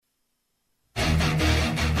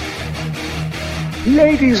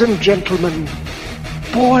Ladies and gentlemen,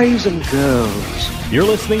 boys and girls. You're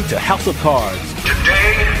listening to House of Cards.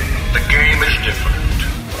 Today, the game is different.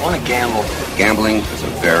 I want to gamble. Gambling is a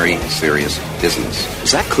very serious business.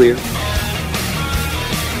 Is that clear?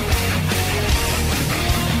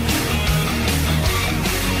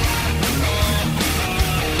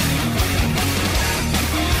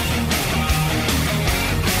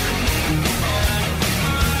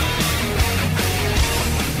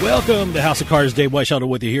 Welcome to House of Cards. Dave Weishaupt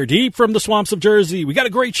with you here, deep from the swamps of Jersey. We got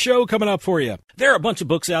a great show coming up for you. There are a bunch of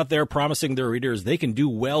books out there promising their readers they can do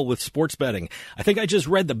well with sports betting. I think I just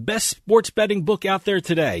read the best sports betting book out there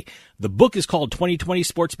today. The book is called 2020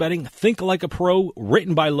 Sports Betting, Think Like a Pro,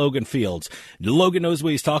 written by Logan Fields. Logan knows what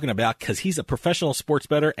he's talking about because he's a professional sports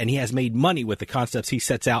bettor and he has made money with the concepts he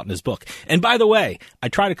sets out in his book. And by the way, I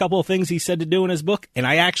tried a couple of things he said to do in his book and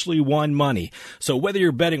I actually won money. So whether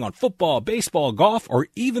you're betting on football, baseball, golf, or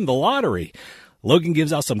even the lottery, Logan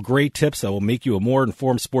gives out some great tips that will make you a more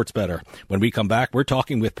informed sports bettor. When we come back, we're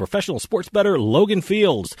talking with professional sports bettor Logan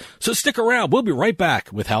Fields. So stick around. We'll be right back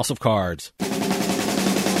with House of Cards.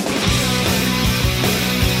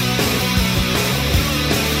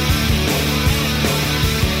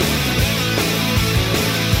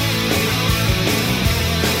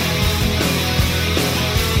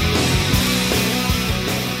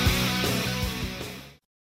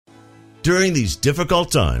 During these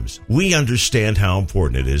difficult times, we understand how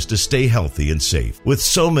important it is to stay healthy and safe. With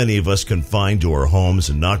so many of us confined to our homes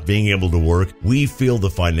and not being able to work, we feel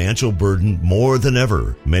the financial burden more than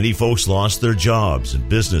ever. Many folks lost their jobs and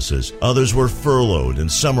businesses. Others were furloughed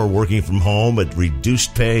and some are working from home at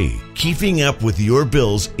reduced pay. Keeping up with your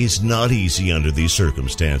bills is not easy under these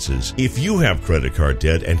circumstances. If you have credit card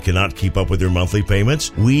debt and cannot keep up with your monthly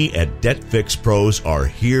payments, we at Debt Fix Pros are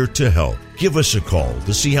here to help. Give us a call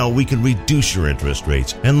to see how we can reduce your interest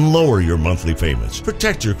rates and lower your monthly payments.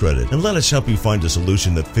 Protect your credit and let us help you find a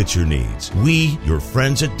solution that fits your needs. We, your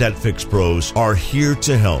friends at Debt Fix Pros, are here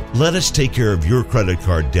to help. Let us take care of your credit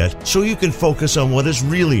card debt so you can focus on what is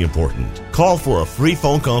really important. Call for a free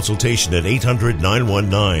phone consultation at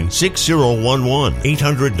 800-919-6011.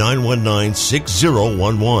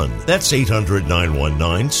 800-919-6011. That's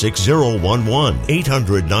 800-919-6011.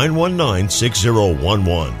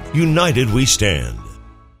 800-919-6011. United we stand.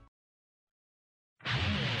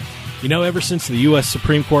 You know, ever since the U.S.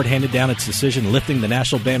 Supreme Court handed down its decision lifting the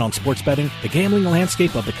national ban on sports betting, the gambling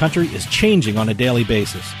landscape of the country is changing on a daily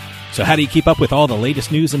basis. So how do you keep up with all the latest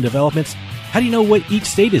news and developments? How do you know what each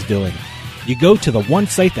state is doing? You go to the one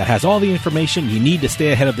site that has all the information you need to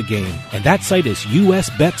stay ahead of the game, and that site is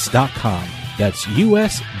usbets.com. That's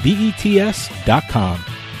usbets.com.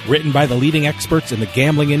 Written by the leading experts in the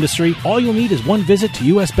gambling industry, all you'll need is one visit to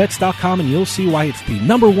usbets.com and you'll see why it's the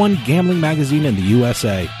 #1 gambling magazine in the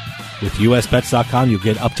USA. With usbets.com, you'll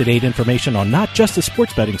get up-to-date information on not just the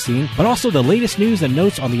sports betting scene, but also the latest news and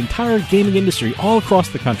notes on the entire gaming industry all across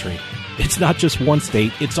the country. It's not just one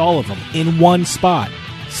state, it's all of them in one spot.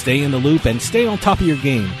 Stay in the loop and stay on top of your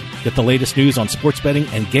game. Get the latest news on sports betting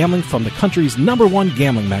and gambling from the country's #1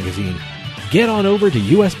 gambling magazine. Get on over to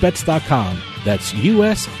usbets.com. That's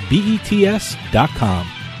usbets.com.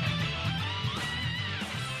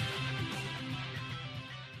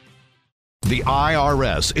 The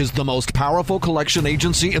IRS is the most powerful collection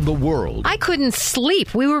agency in the world. I couldn't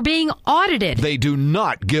sleep. We were being audited. They do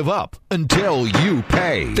not give up until you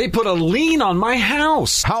pay. They put a lien on my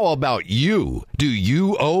house. How about you? Do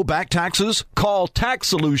you owe back taxes? Call Tax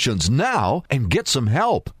Solutions now and get some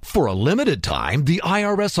help. For a limited time, the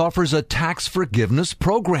IRS offers a tax forgiveness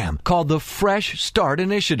program called the Fresh Start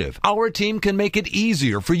Initiative. Our team can make it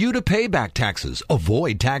easier for you to pay back taxes,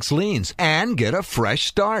 avoid tax liens, and get a fresh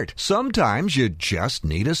start. Sometimes you just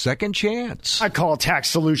need a second chance. I call Tax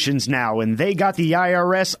Solutions now, and they got the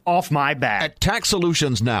IRS off my back. At Tax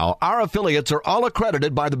Solutions Now, our affiliates are all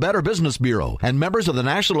accredited by the Better Business Bureau and members of the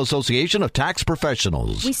National Association of Tax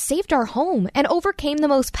Professionals. We saved our home and overcame the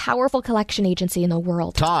most powerful collection agency in the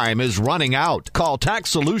world. Time is running out. Call Tax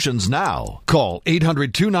Solutions now. Call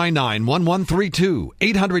 800-299-1132.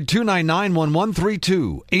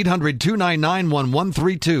 800-299-1132.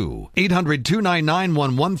 800-299-1132.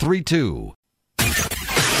 800-299-1132.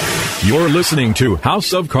 You're listening to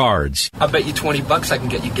House of Cards. I bet you $20 I can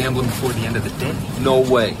get you gambling before the end of the day. No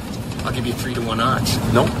way. I'll give you 3-1 odds.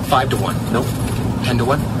 Nope. 5-1. Nope.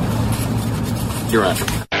 10-1. You're on.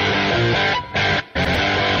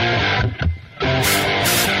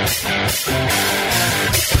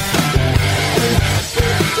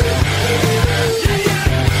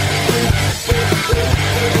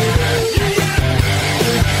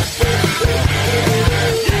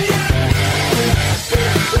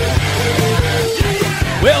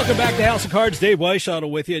 Welcome back to House of Cards. Dave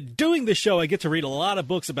Weishottle with you. Doing the show, I get to read a lot of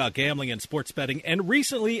books about gambling and sports betting, and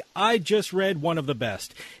recently I just read one of the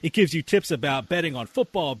best. It gives you tips about betting on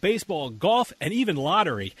football, baseball, golf, and even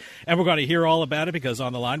lottery. And we're going to hear all about it because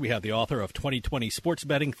on the line we have the author of 2020 Sports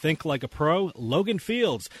Betting Think Like a Pro, Logan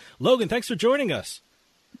Fields. Logan, thanks for joining us.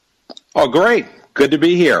 Oh, great. Good to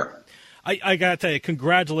be here. I got to tell you,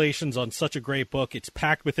 congratulations on such a great book. It's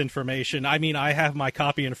packed with information. I mean, I have my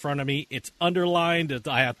copy in front of me. It's underlined.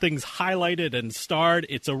 I have things highlighted and starred.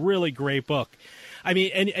 It's a really great book. I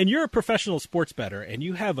mean, and you're a professional sports bettor, and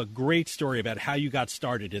you have a great story about how you got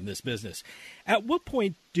started in this business. At what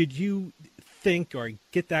point did you think or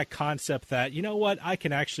get that concept that, you know what, I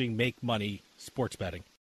can actually make money sports betting?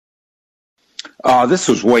 This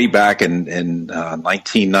was way back in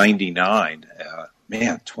 1999.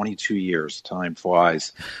 Man, 22 years, time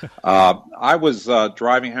flies. I was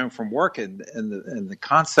driving home from work, and the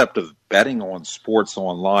concept of betting on sports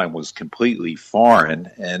online was completely foreign.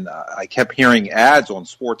 And I kept hearing ads on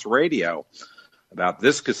sports radio about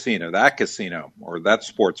this casino, that casino, or that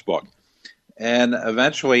sports book. And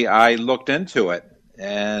eventually I looked into it,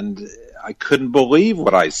 and I couldn't believe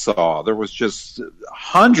what I saw. There was just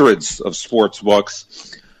hundreds of sports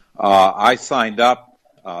books. I signed up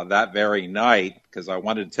that very night because I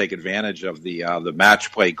wanted to take advantage of the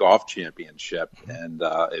Match Play Golf Championship. And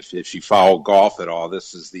if you follow golf at all,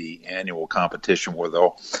 this is the annual competition where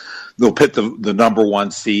they'll pit the number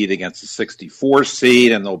one seed against the 64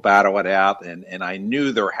 seed, and they'll battle it out. And I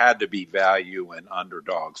knew there had to be value in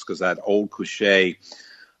underdogs because that old cliche,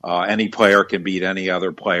 any player can beat any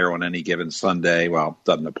other player on any given Sunday. Well, it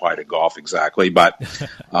doesn't apply to golf exactly, but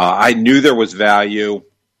I knew there was value.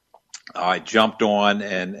 I jumped on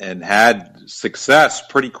and had success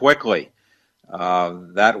pretty quickly.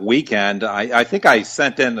 That weekend, I think I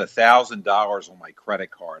sent in $1,000 on my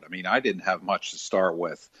credit card. I mean, I didn't have much to start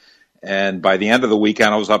with. And by the end of the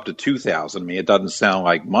weekend, I was up to $2,000. I mean, it doesn't sound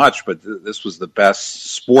like much, but this was the best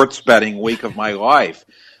sports betting week of my life.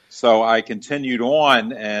 So I continued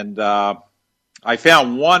on, and I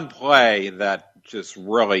found one play that just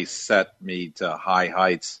really set me to high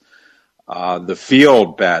heights. The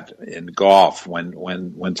field bet in golf.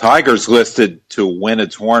 When Tiger's listed to win a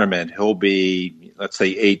tournament, he'll be, let's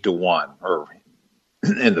say, 8-1, or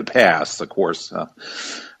in the past, of course,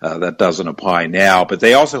 that doesn't apply now. But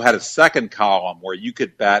they also had a second column where you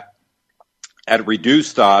could bet at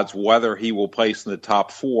reduced odds whether he will place in the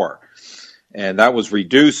top four, and that was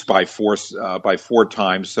reduced by four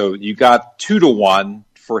times. So you got 2-1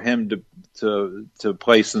 for him to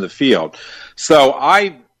place in the field. So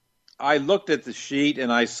I looked at the sheet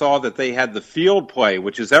and I saw that they had the field play,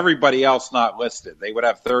 which is everybody else not listed. They would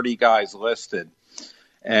have 30 guys listed.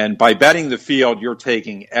 And by betting the field, you're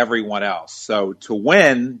taking everyone else. So to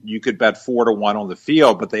win, you could bet 4-1 on the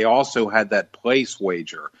field, but they also had that place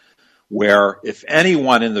wager where if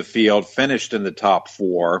anyone in the field finished in the top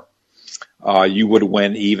four, you would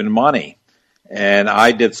win even money. And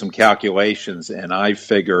I did some calculations, and I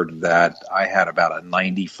figured that I had about a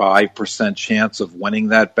 95% chance of winning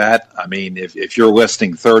that bet. I mean, if you're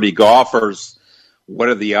listing 30 golfers, what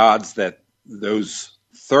are the odds that those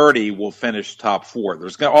 30 will finish top four?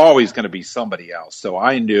 There's always going to be somebody else. So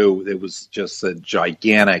I knew it was just a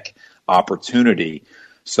gigantic opportunity.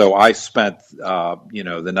 So I spent,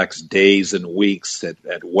 the next days and weeks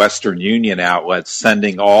at Western Union outlets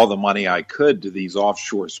sending all the money I could to these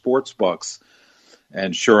offshore sports books.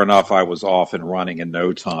 And sure enough, I was off and running in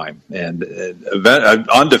no time. And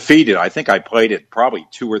undefeated, I think I played it probably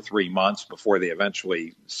 2 or 3 months before they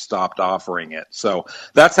eventually stopped offering it. So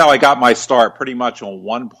that's how I got my start, pretty much on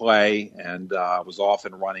one play, and was off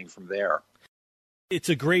and running from there. It's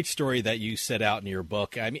a great story that you set out in your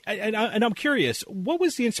book. I mean, and I'm curious, what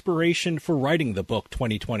was the inspiration for writing the book,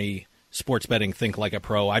 2020 Sports Betting Think Like a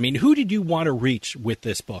Pro? I mean, who did you want to reach with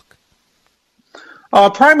this book?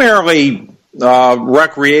 Primarily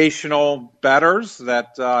recreational bettors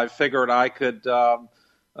that I figured I could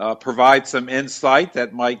provide some insight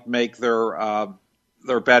that might make their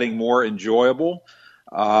betting more enjoyable.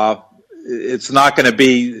 It's not going to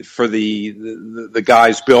be for the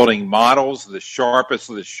guys building models, the sharpest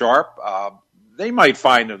of the sharp. They might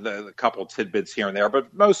find a couple tidbits here and there,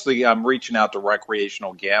 but mostly I'm reaching out to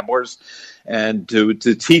recreational gamblers and to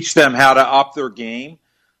teach them how to up their game.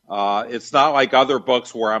 It's not like other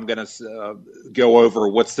books where I'm going to go over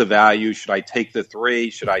what's the value. Should I take the 3?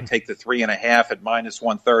 Should I take the 3.5 at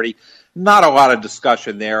 -130? Not a lot of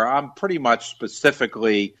discussion there. I'm pretty much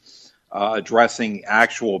specifically addressing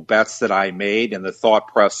actual bets that I made and the thought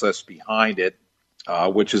process behind it,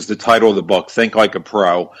 which is the title of the book, Think Like a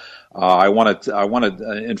Pro. I want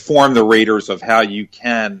to inform the readers of how you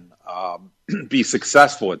can be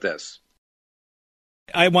successful at this.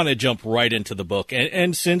 I want to jump right into the book.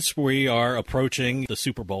 And since we are approaching the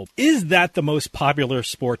Super Bowl, is that the most popular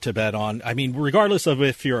sport to bet on? I mean, regardless of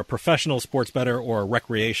if you're a professional sports bettor or a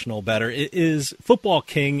recreational bettor, is football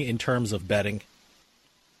king in terms of betting?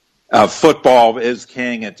 Football is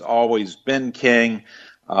king. It's always been king.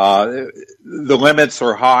 The limits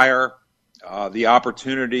are higher. The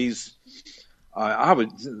opportunities,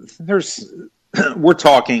 we're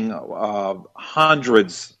talking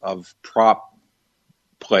hundreds of prop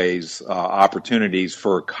plays, opportunities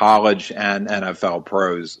for college and NFL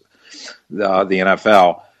pros, the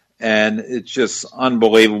NFL. And it's just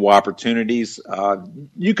unbelievable opportunities.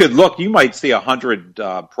 You might see 100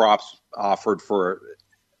 props offered for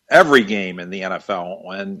every game in the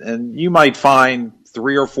NFL, and you might find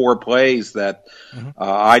 3 or 4 plays that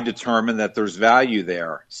I determine that there's value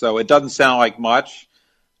there. So it doesn't sound like much,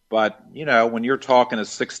 but when you're talking a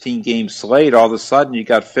 16-game slate, all of a sudden you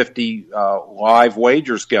got 50 live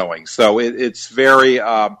wagers going. So it's very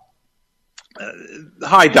high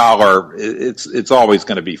dollar. It's always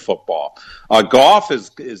going to be football. Golf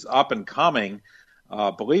is up and coming.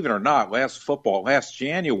 Believe it or not, last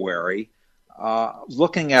January.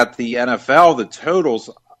 Looking at the NFL, the totals,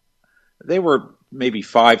 they were maybe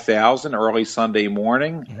 5,000 early Sunday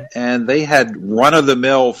morning, and they had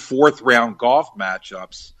run-of-the-mill fourth-round golf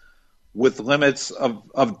matchups with limits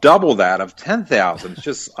of double that, of 10,000. It's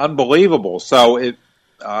just unbelievable. So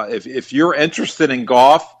if you're interested in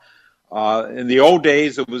golf, in the old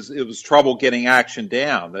days, it was trouble getting action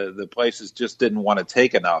down. The places just didn't want to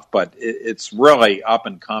take enough, but it's really up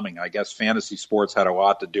and coming. I guess fantasy sports had a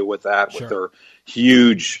lot to do with that, with their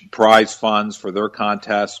huge prize funds for their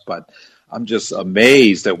contests. But I'm just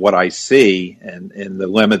amazed at what I see in the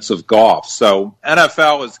limits of golf. So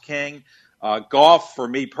NFL is king. Golf, for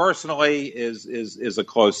me personally, is a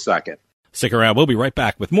close second. Stick around. We'll be right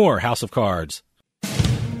back with more House of Cards.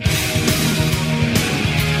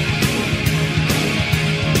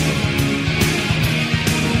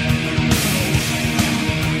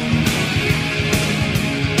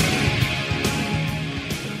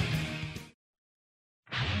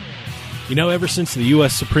 Ever since the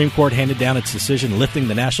U.S. Supreme Court handed down its decision lifting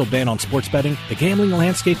the national ban on sports betting, the gambling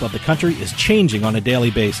landscape of the country is changing on a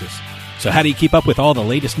daily basis. So how do you keep up with all the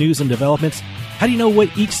latest news and developments? How do you know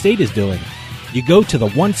what each state is doing? You go to the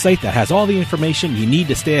one site that has all the information you need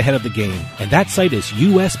to stay ahead of the game, and that site is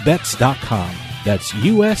usbets.com. That's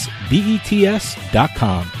usbets.com.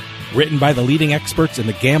 Written by the leading experts in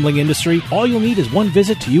the gambling industry, all you'll need is one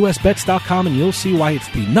visit to usbets.com and you'll see why it's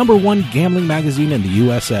the #1 gambling magazine in the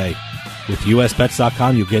USA. With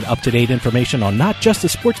usbets.com, you'll get up-to-date information on not just the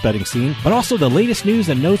sports betting scene, but also the latest news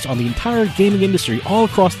and notes on the entire gaming industry all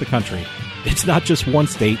across the country. It's not just one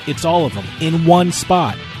state, it's all of them, in one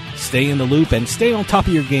spot. Stay in the loop and stay on top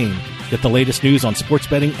of your game. Get the latest news on sports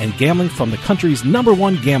betting and gambling from the country's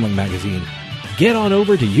 #1 gambling magazine. Get on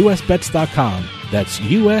over to usbets.com. That's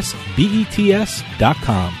usbets.com.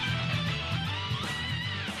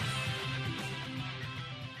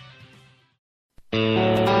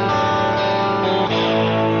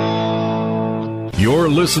 You're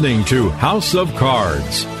listening to House of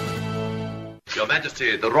Cards. Your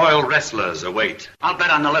Majesty, the royal wrestlers await. I'll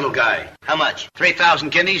bet on the little guy. How much?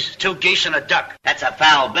 3,000 guineas, 2 geese, and a duck. That's a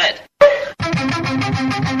foul bet.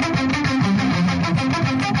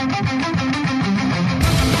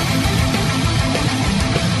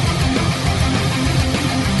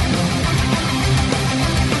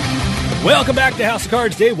 Welcome back to House of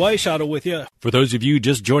Cards. Dave Weishottle with you. For those of you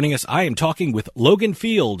just joining us, I am talking with Logan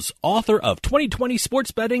Fields, author of 2020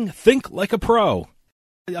 Sports Betting, Think Like a Pro.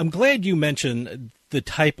 I'm glad you mentioned the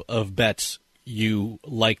type of bets you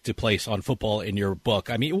like to place on football in your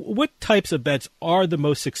book. I mean, what types of bets are the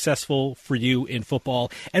most successful for you in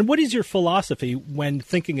football, and what is your philosophy when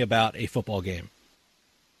thinking about a football game?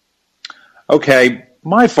 Okay,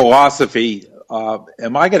 my philosophy...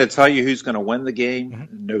 am I going to tell you who's going to win the game?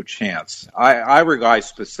 No chance. I rely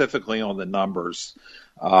specifically on the numbers.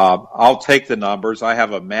 I'll take the numbers. I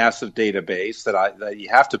have a massive database that you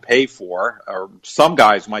have to pay for. Or some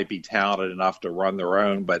guys might be talented enough to run their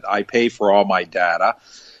own, but I pay for all my data.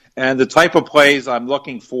 And the type of plays I'm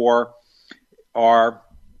looking for are,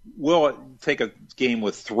 we'll take a game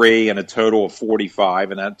with 3 and a total of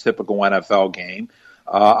 45 in that typical NFL game.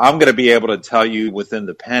 I'm going to be able to tell you within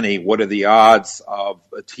the penny what are the odds of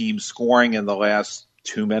a team scoring in the last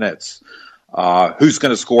 2 minutes. Who's going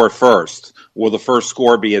to score first? Will the first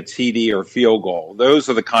score be a TD or field goal? Those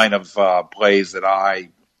are the kind of plays that I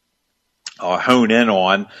hone in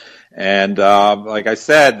on. And like I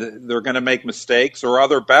said, they're going to make mistakes, or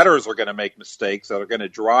other bettors are going to make mistakes that are going to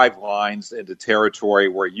drive lines into territory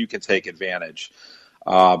where you can take advantage.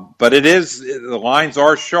 But the lines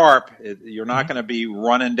are sharp. You're not going to be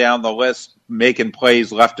running down the list, making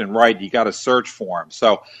plays left and right. You got to search for them.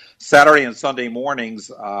 So Saturday and Sunday mornings,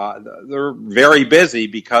 they're very busy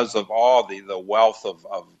because of all the wealth of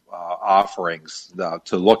offerings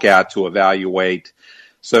to look at, to evaluate.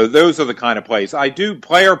 So those are the kind of plays. I do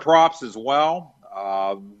player props as well.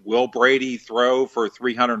 Will Brady throw for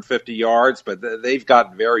 350 yards? But they've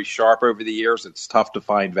gotten very sharp over the years. It's tough to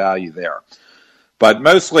find value there. But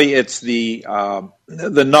mostly it's the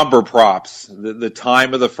number props, the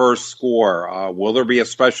time of the first score. Will there be a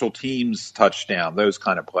special teams touchdown? Those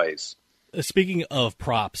kind of plays. Speaking of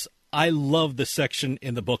props, I love the section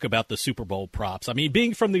in the book about the Super Bowl props. I mean,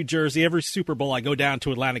 being from New Jersey, every Super Bowl I go down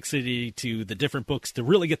to Atlantic City to the different books to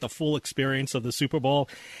really get the full experience of the Super Bowl.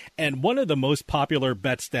 And one of the most popular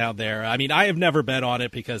bets down there, I mean, I have never bet on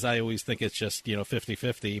it because I always think it's just,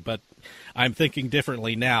 50-50, but I'm thinking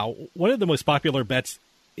differently now. One of the most popular bets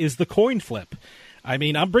is the coin flip. I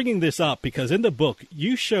mean, I'm bringing this up because in the book,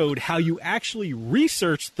 you showed how you actually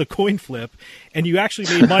researched the coin flip and you actually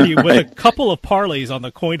made money with a couple of parlays on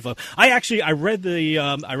the coin flip. I read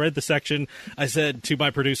the section. I said to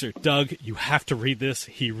my producer, Doug, you have to read this.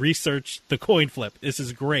 He researched the coin flip. This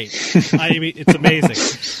is great. I mean, it's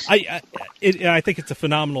amazing. I think it's a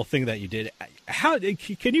phenomenal thing that you did.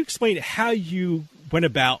 Can you explain how you went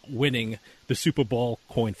about winning the Super Bowl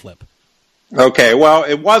coin flip? Okay, well,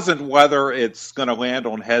 it wasn't whether it's going to land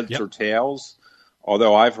on heads or tails,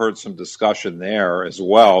 although I've heard some discussion there as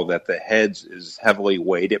well that the heads is heavily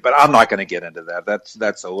weighted, but I'm not going to get into that.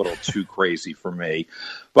 That's a little too crazy for me.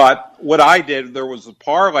 But what I did, there was a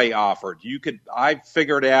parlay offered. I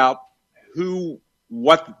figured out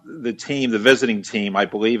what the team, the visiting team, I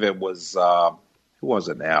believe it was, who was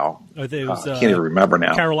it now? I can't even remember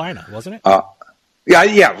now. Carolina, wasn't it?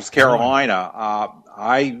 Yeah, it was Carolina.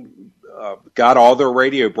 I got all their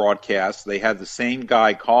radio broadcasts. They had the same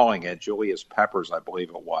guy calling it, Julius Peppers, I believe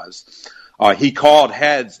it was. He called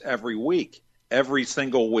heads every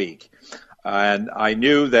single week. And I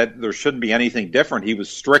knew that there shouldn't be anything different. He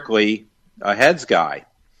was strictly a heads guy.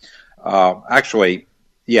 Actually,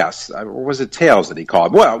 yes. Or was it tails that he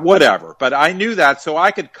called? Well, whatever. But I knew that, so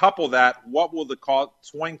I could couple that. What will the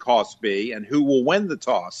swing cost be, and who will win the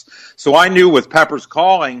toss? So I knew with Peppers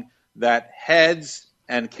calling that heads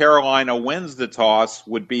and Carolina wins the toss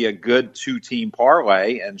would be a good two-team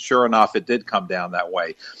parlay, and sure enough, it did come down that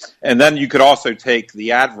way. And then you could also take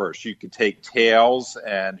the adverse. You could take tails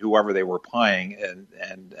and whoever they were playing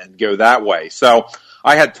and go that way. So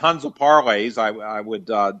I had tons of parlays. I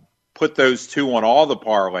would put those two on all the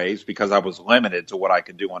parlays because I was limited to what I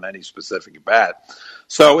could do on any specific bet.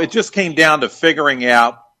 So it just came down to figuring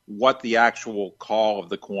out what the actual call of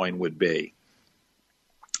the coin would be.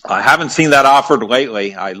 I haven't seen that offered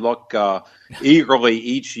lately. I look eagerly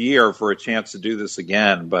each year for a chance to do this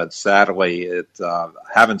again, but sadly,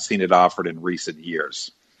 haven't seen it offered in recent years.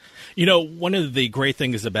 One of the great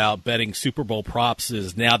things about betting Super Bowl props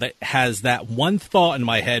is now that has that one thought in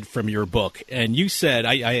my head from your book. And you said,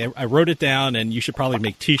 I wrote it down, and you should probably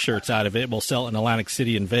make T-shirts out of it. We'll sell it in Atlantic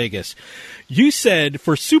City and Vegas. You said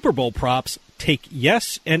for Super Bowl props, take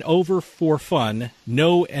yes and over for fun,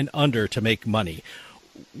 no and under to make money.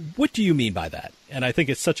 What do you mean by that? And I think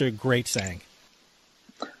it's such a great saying.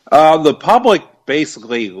 The public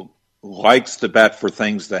basically likes to bet for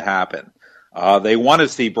things to happen. They want to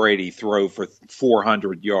see Brady throw for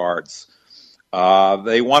 400 yards.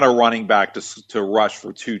 They want a running back to rush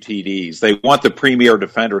for 2 TDs. They want the premier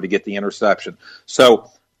defender to get the interception.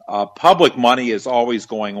 So public money is always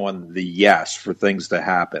going on the yes for things to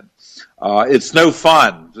happen. It's no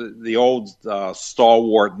fun. The old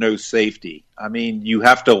stalwart no safety. I mean, you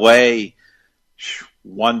have to lay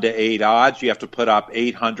 1 to 8 odds. You have to put up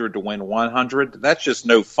 800 to win 100. That's just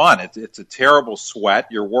no fun. It's a terrible sweat.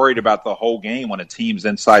 You're worried about the whole game when a team's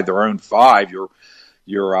inside their own 5.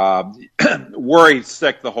 You're worried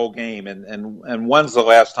sick the whole game. And when's the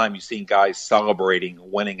last time you've seen guys celebrating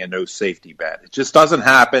winning a no safety bet? It just doesn't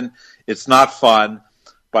happen. It's not fun.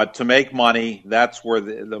 But to make money, that's where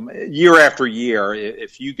the year after year,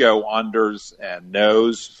 if you go unders and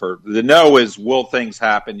nos, for the no is will things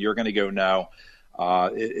happen? You're going to go no.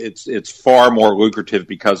 It's far more lucrative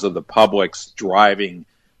because of the public's driving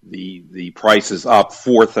the prices up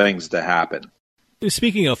for things to happen.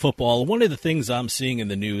 Speaking of football, one of the things I'm seeing in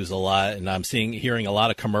the news a lot, and I'm hearing a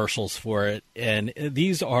lot of commercials for it, and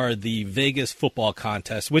these are the Vegas football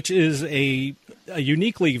contests, which is a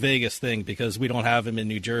uniquely Vegas thing because we don't have them in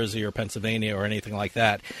New Jersey or Pennsylvania or anything like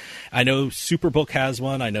that. I know Superbook has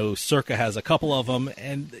one. I know Circa has a couple of them.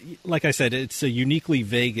 And like I said, it's a uniquely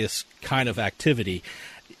Vegas kind of activity.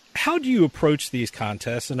 How do you approach these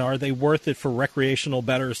contests, and are they worth it for recreational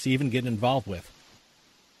bettors to even get involved with?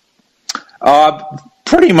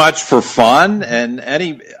 Pretty much for fun, and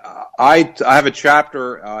I have a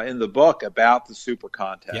chapter in the book about the Super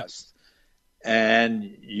Contest,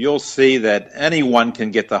 and you'll see that anyone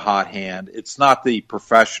can get the hot hand. It's not the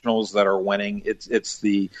professionals that are winning; it's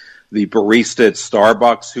the barista at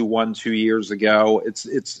Starbucks who won 2 years ago.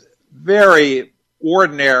 It's very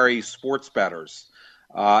ordinary sports bettors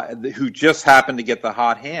who just happen to get the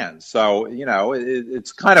hot hand. So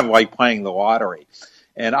it's kind of like playing the lottery.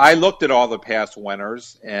 And I looked at all the past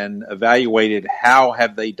winners and evaluated how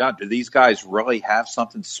have they done. Do these guys really have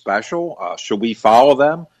something special? Should we follow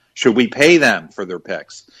them? Should we pay them for their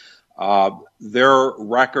picks? Their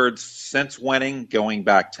records since winning, going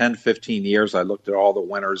back 10, 15 years, I looked at all the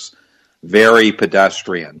winners, very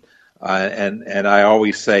pedestrian. And I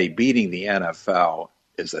always say beating the NFL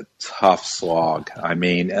is a tough slog. I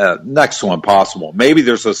mean, next to impossible. Maybe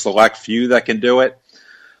there's a select few that can do it.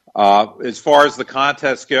 As far as the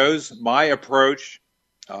contest goes, my approach,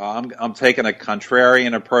 I'm taking a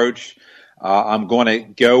contrarian approach. I'm going to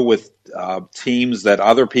go with teams that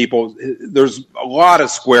other people. There's a lot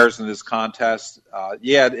of squares in this contest.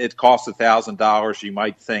 It costs $1,000. You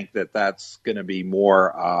might think that that's going to be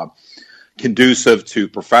more conducive to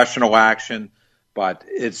professional action, but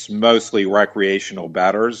it's mostly recreational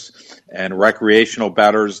bettors. And recreational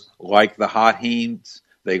bettors like the hot hands.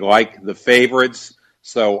 They like the favorites.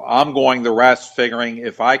 So I'm going the rest, figuring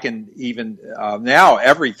if I can even now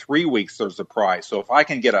every 3 weeks there's a prize. So if I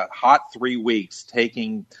can get a hot 3 weeks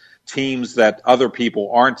taking teams that other people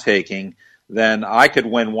aren't taking, then I could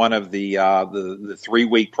win one of the 3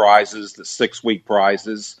 week prizes, the 6 week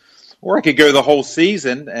prizes, or I could go the whole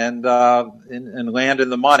season and land in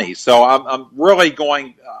the money. So I'm really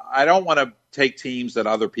going. I don't want to take teams that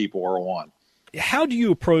other people are on. How do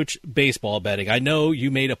you approach baseball betting? I know you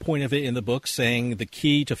made a point of it in the book, saying the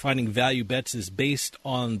key to finding value bets is based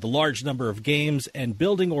on the large number of games and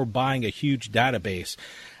building or buying a huge database.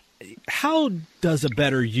 How does a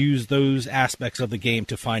bettor use those aspects of the game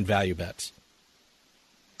to find value bets?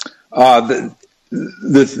 The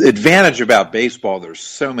advantage about baseball, there's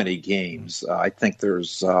so many games. I think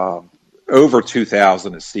there's over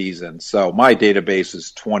 2,000 a season. So my database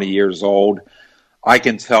is 20 years old. I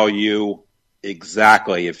can tell you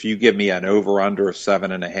exactly, if you give me an over-under of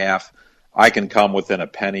 7.5, I can come within a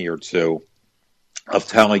penny or two of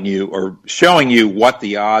telling you or showing you what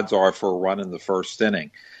the odds are for a run in the first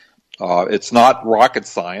inning. It's not rocket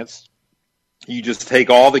science. You just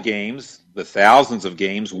take all the games, the thousands of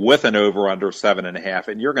games, with an over-under of 7.5,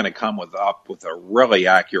 and you're going to come up with a really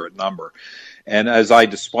accurate number. And as I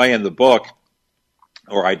display in the book,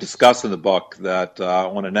 or I discuss in the book, that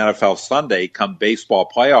on an NFL Sunday, come baseball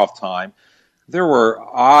playoff time, there were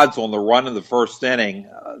odds on the run in the first inning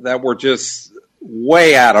that were just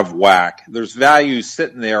way out of whack. There's value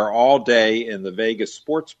sitting there all day in the Vegas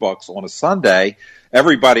sports books on a Sunday.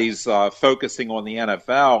 Everybody's focusing on the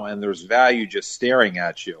NFL, and there's value just staring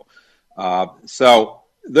at you. So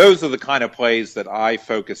those are the kind of plays that I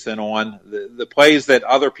focus in on, the plays that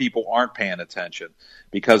other people aren't paying attention.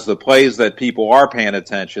 Because the plays that people are paying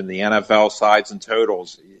attention, the NFL sides and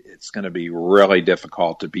totals, it's going to be really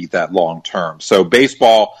difficult to beat that long term. So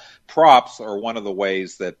baseball props are one of the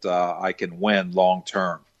ways that I can win long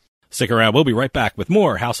term. Stick around. We'll be right back with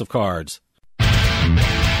more House of Cards.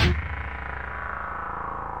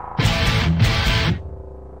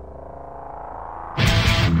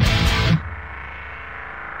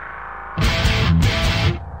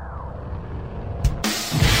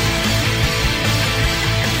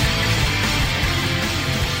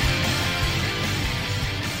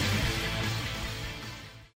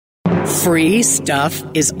 Free stuff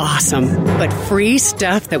is awesome, but free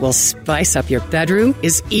stuff that will spice up your bedroom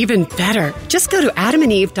is even better. Just go to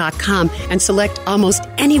adamandeve.com and select almost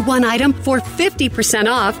any one item for 50%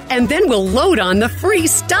 off, and then we'll load on the free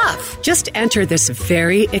stuff. Just enter this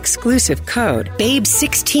very exclusive code,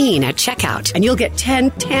 BABE16 at checkout, and you'll get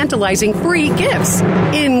 10 tantalizing free gifts,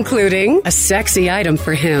 including a sexy item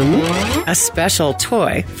for him, a special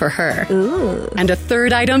toy for her, and a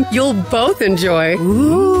third item you'll both enjoy.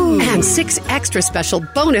 And 6 extra special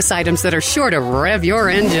bonus items that are sure to rev your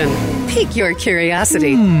engine, pique your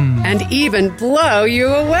curiosity, and even blow you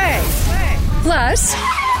away. Plus,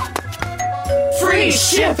 free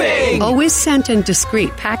shipping! Always sent in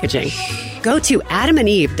discreet packaging. Go to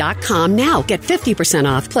adamandeve.com now. Get 50%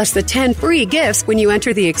 off plus the 10 free gifts when you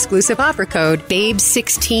enter the exclusive offer code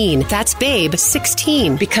BABE16. That's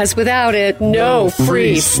BABE16, because without it, no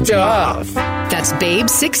free stuff. That's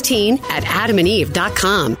BABE16 at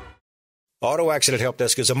adamandeve.com. Auto Accident Help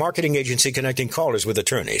Desk is a marketing agency connecting callers with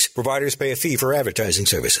attorneys. Providers pay a fee for advertising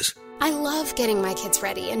services. I love getting my kids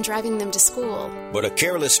ready and driving them to school. But a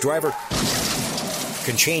careless driver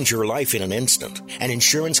can change your life in an instant, and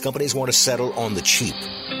insurance companies want to settle on the cheap.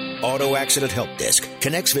 Auto Accident Help Desk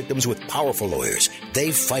connects victims with powerful lawyers.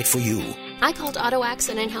 They fight for you. I called Auto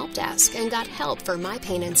Accident Help Desk and got help for my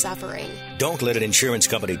pain and suffering. Don't let an insurance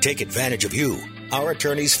company take advantage of you. Our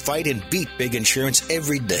attorneys fight and beat big insurance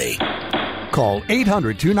every day. Call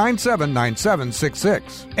 800-297-9766.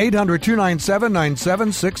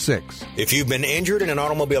 800-297-9766. If you've been injured in an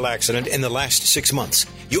automobile accident in the last 6 months,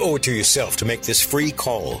 you owe it to yourself to make this free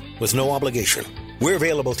call with no obligation. We're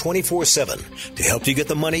available 24/7 to help you get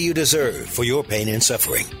the money you deserve for your pain and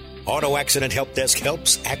suffering. Auto Accident Help Desk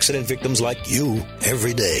helps accident victims like you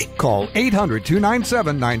every day. Call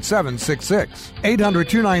 800-297-9766.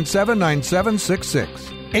 800-297-9766.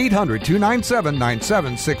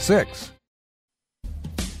 800-297-9766.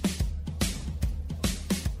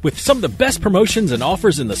 With some of the best promotions and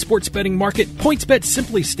offers in the sports betting market, PointsBet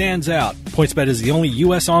simply stands out. PointsBet is the only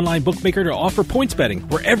U.S. online bookmaker to offer points betting,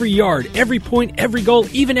 where every yard, every point, every goal,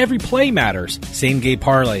 even every play matters. Same-game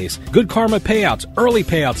parlays, good karma payouts, early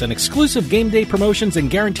payouts, and exclusive game day promotions and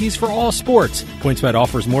guarantees for all sports. PointsBet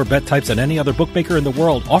offers more bet types than any other bookmaker in the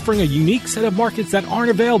world, offering a unique set of markets that aren't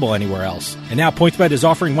available anywhere else. And now PointsBet is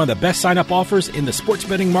offering one of the best sign-up offers in the sports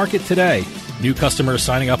betting market today. New customers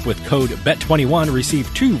signing up with code BET21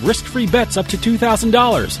 receive 2 risk-free bets up to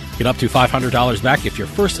 $2,000. Get up to $500 back if your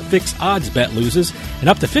first fixed odds bet loses, and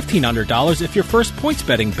up to $1,500 if your first points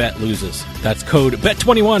betting bet loses. That's code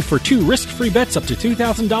BET21 for 2 risk-free bets up to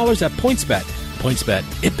 $2,000 at PointsBet. PointsBet,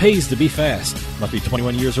 it pays to be fast. Must be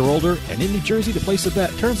 21 years or older and in New Jersey to place a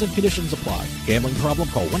bet. Terms and conditions apply. Gambling problem?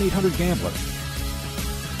 Call 1-800-GAMBLER.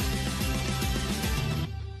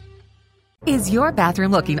 Is your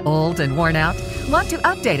bathroom looking old and worn out? Want to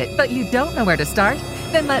update it, but you don't know where to start?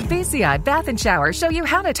 Then let BCI Bath & Shower show you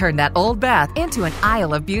how to turn that old bath into an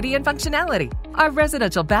aisle of beauty and functionality. Our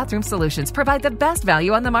residential bathroom solutions provide the best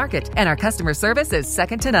value on the market, and our customer service is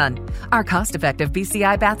second to none. Our cost-effective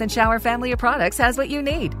BCI Bath & Shower family of products has what you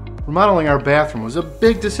need. Remodeling our bathroom was a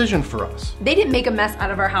big decision for us. They didn't make a mess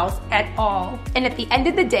out of our house at all. And at the end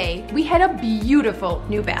of the day, we had a beautiful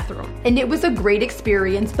new bathroom. And it was a great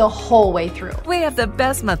experience the whole way through. We have the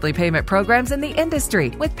best monthly payment programs in the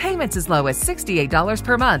industry, with payments as low as $68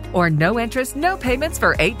 per month, or no interest, no payments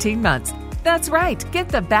for 18 months. That's right. Get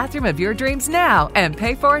the bathroom of your dreams now and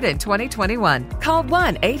pay for it in 2021. Call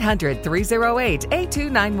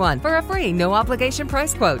 1-800-308-8291 for a free no-obligation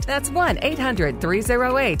price quote. That's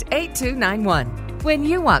 1-800-308-8291. When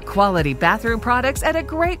you want quality bathroom products at a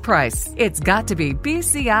great price, it's got to be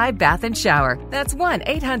BCI Bath & Shower. That's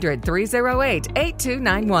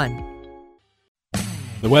 1-800-308-8291.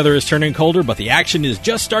 The weather is turning colder, but the action is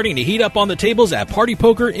just starting to heat up on the tables at Party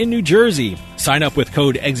Poker in New Jersey. Sign up with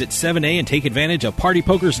code EXIT7A and take advantage of Party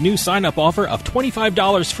Poker's new sign-up offer of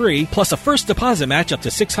 $25 free, plus a first deposit match up to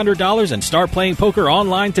 $600, and start playing poker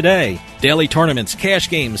online today. Daily tournaments, cash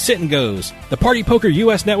games, sit-and-goes. The Party Poker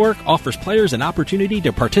U.S. network offers players an opportunity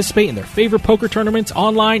to participate in their favorite poker tournaments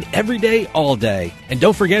online every day, all day. And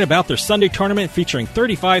don't forget about their Sunday tournament featuring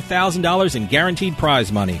 $35,000 in guaranteed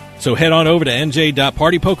prize money. So head on over to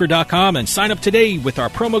nj.partypoker.com and sign up today with our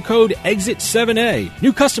promo code EXIT7A.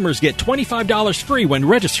 New customers get $25 free when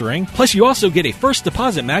registering, plus you also get a first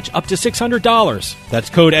deposit match up to $600.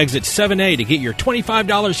 That's code EXIT7A to get your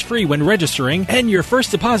 $25 free when registering and your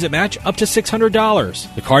first deposit match up to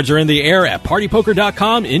 $600. The cards are in the air at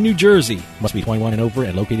partypoker.com in New Jersey. Must be 21 and over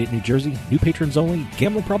and located in New Jersey. New patrons only.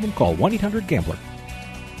 Gambling problem? Call 1-800-GAMBLER.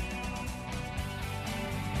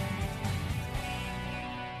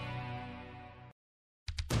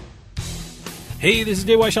 Hey, this is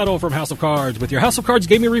Jay Weishottle from House of Cards with your House of Cards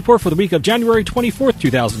gaming report for the week of January 24th,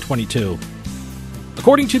 2022.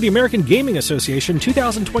 According to the American Gaming Association,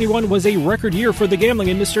 2021 was a record year for the gambling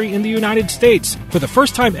industry in the United States. For the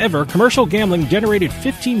first time ever, commercial gambling generated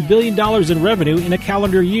 $15 billion in revenue in a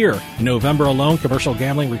calendar year. In November alone, commercial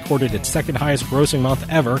gambling recorded its second highest grossing month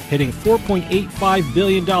ever, hitting $4.85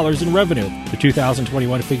 billion in revenue. The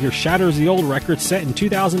 2021 figure shatters the old record set in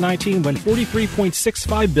 2019 when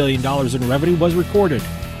 $43.65 billion in revenue was recorded.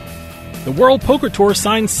 The World Poker Tour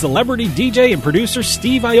signs celebrity DJ and producer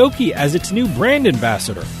Steve Aoki as its new brand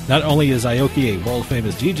ambassador. Not only is Aoki a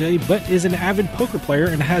world-famous DJ, but is an avid poker player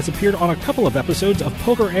and has appeared on a couple of episodes of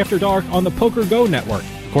Poker After Dark on the Poker Go network.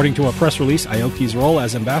 According to a press release, Aoki's role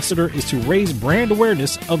as ambassador is to raise brand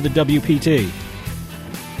awareness of the WPT.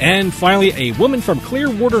 And finally, a woman from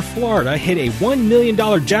Clearwater, Florida hit a $1 million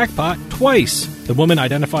jackpot twice. The woman,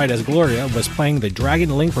 identified as Gloria, was playing the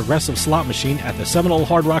Dragon Link progressive slot machine at the Seminole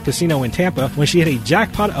Hard Rock Casino in Tampa when she hit a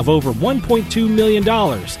jackpot of over $1.2 million.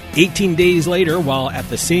 18 days later, while at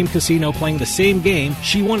the same casino playing the same game,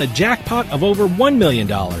 she won a jackpot of over $1 million.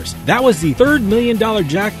 That was the third $1 million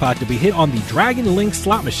jackpot to be hit on the Dragon Link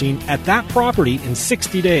slot machine at that property in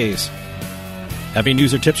 60 days. Have any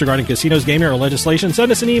news or tips regarding casinos, gaming, or legislation?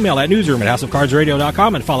 Send us an email at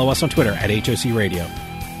newsroom@houseofcardsradio.com and follow us on Twitter at HOC Radio.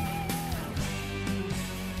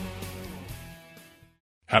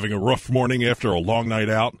 Having a rough morning after a long night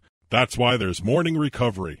out? That's why there's Morning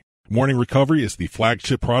Recovery. Morning Recovery is the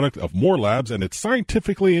flagship product of More Labs, and it's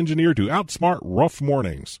scientifically engineered to outsmart rough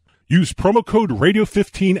mornings. Use promo code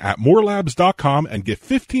Radio15 at morelabs.com and get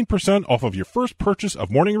 15% off of your first purchase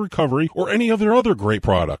of Morning Recovery or any of their other great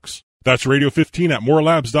products. That's Radio15 at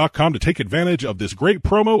morelabs.com to take advantage of this great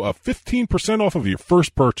promo of 15% off of your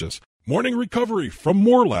first purchase. Morning Recovery from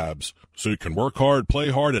More Labs, so you can work hard, play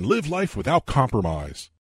hard, and live life without compromise.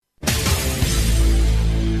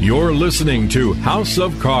 You're listening to House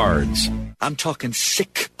of Cards. I'm talking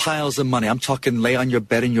sick piles of money. I'm talking lay on your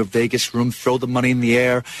bed in your Vegas room, throw the money in the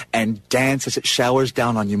air, and dance as it showers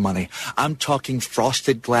down on you money. I'm talking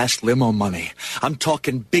frosted glass limo money. I'm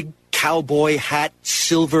talking big cowboy hat,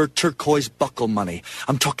 silver turquoise buckle money.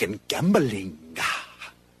 I'm talking gambling.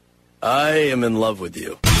 I am in love with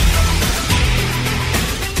you.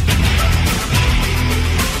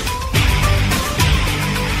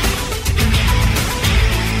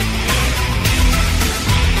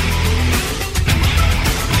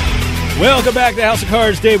 Welcome back to House of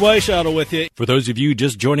Cards. Dave Weishottle with you. For those of you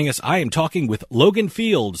just joining us, I am talking with Logan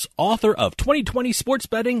Fields, author of 2020 Sports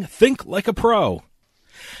Betting, Think Like a Pro.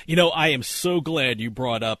 You know, I am so glad you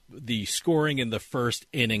brought up the scoring in the first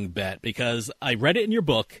inning bet because I read it in your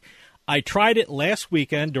book. I tried it last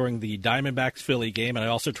weekend during the Diamondbacks-Philly game, and I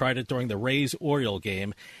also tried it during the Rays-Oriole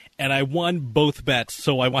game, and I won both bets,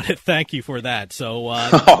 so I want to thank you for that. So,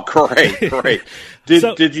 oh, great.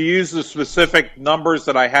 Did you use the specific numbers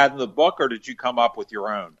that I had in the book, or did you come up with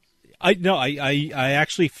your own? I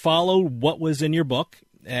actually followed what was in your book.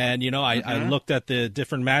 And, I looked at the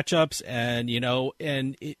different matchups and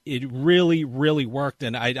it really, really worked.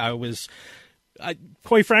 And I was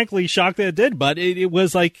quite frankly shocked that it did, but it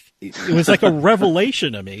was like a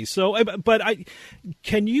revelation to me. So,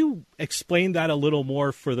 can you explain that a little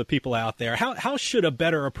more for the people out there? How should a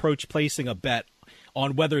bettor approach placing a bet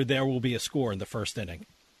on whether there will be a score in the first inning?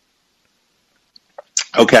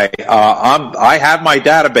 Okay. I have my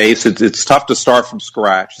database. It's tough to start from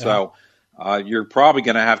scratch. Yeah. So, you're probably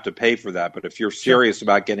going to have to pay for that. But if you're serious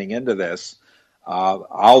about getting into this,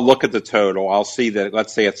 I'll look at the total. I'll see that,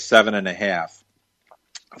 let's say it's 7.5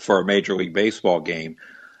 for a Major League Baseball game.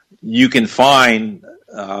 You can find,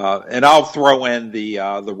 and I'll throw in the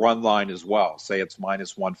run line as well. Say it's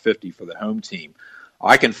minus 150 for the home team.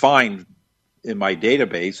 I can find in my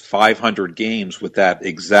database 500 games with that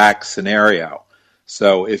exact scenario.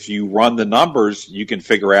 So if you run the numbers, you can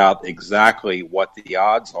figure out exactly what the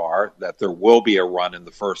odds are that there will be a run in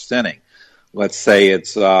the first inning. Let's say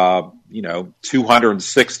it's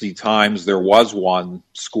 260 times there was one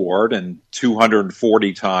scored and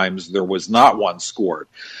 240 times there was not one scored.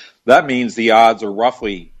 That means the odds are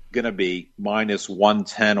roughly going to be minus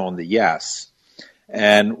 110 on the yes.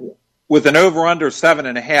 And with an over-under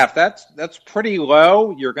 7.5, that's pretty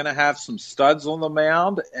low. You're going to have some studs on the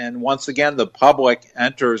mound. And once again, the public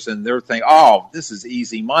enters and they're thinking, oh, this is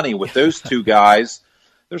easy money. With those two guys,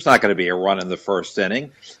 there's not going to be a run in the first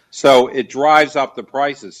inning. So it drives up the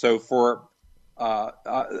prices. So for,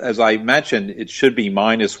 as I mentioned, it should be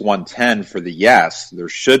minus 110 for the yes. There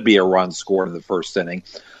should be a run scored in the first inning.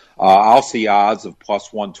 I'll see odds of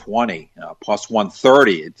plus 120, plus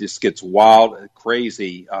 130. It just gets wild,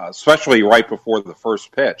 crazy, especially right before the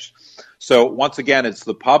first pitch. So once again, it's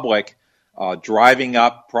the public driving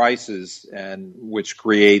up prices, and which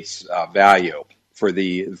creates value for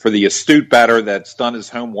the astute bettor that's done his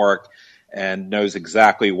homework and knows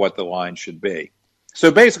exactly what the line should be.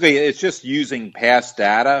 So basically, it's just using past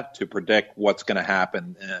data to predict what's going to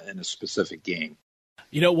happen in a specific game.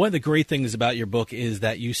 One of the great things about your book is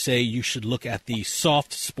that you say you should look at the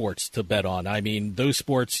soft sports to bet on. I mean, those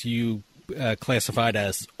sports you classified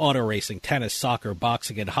as auto racing, tennis, soccer,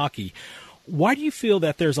 boxing, and hockey. Why do you feel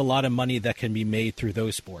that there's a lot of money that can be made through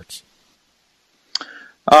those sports?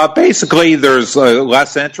 Basically, there's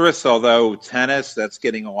less interest, although tennis, that's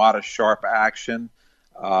getting a lot of sharp action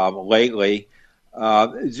lately.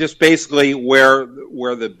 Just basically where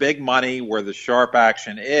the big money, where the sharp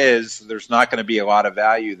action is, there's not going to be a lot of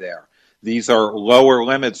value there. These are lower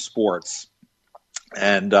limit sports,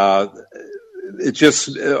 and it's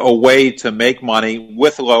just a way to make money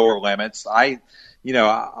with lower limits. I'm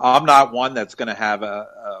not one that's going to have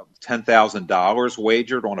a $10,000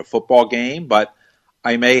 wagered on a football game, but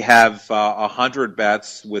I may have 100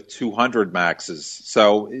 bets with 200 maxes.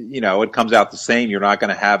 So, it comes out the same. You're not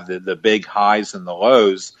going to have the big highs and the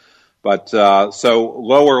lows. But so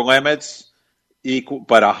lower limits equal,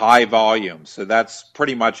 but a high volume. So that's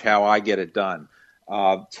pretty much how I get it done.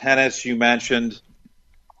 Tennis, you mentioned.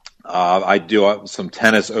 I do some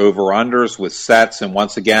tennis over-unders with sets. And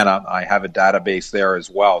once again, I have a database there as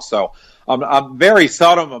well. So I'm very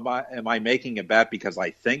seldom am I making a bet because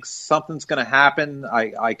I think something's going to happen.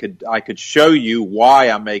 I could show you why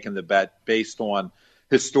I'm making the bet based on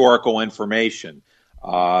historical information.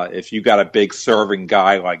 If you got a big serving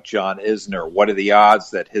guy like John Isner, what are the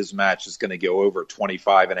odds that his match is going to go over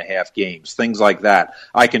 25.5 games? Things like that.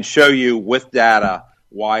 I can show you with data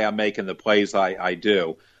why I'm making the plays I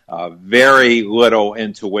do. Very little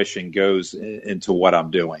intuition goes into what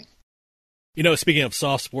I'm doing. Speaking of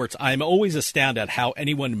soft sports, I'm always astounded at how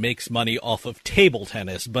anyone makes money off of table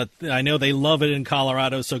tennis, but I know they love it in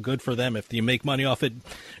Colorado, so good for them. If you make money off it,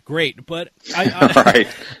 great. But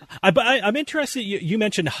I'm interested, you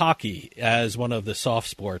mentioned hockey as one of the soft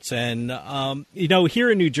sports, and,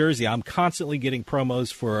 here in New Jersey, I'm constantly getting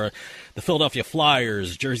promos for the Philadelphia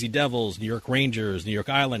Flyers, Jersey Devils, New York Rangers, New York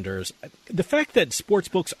Islanders. The fact that sports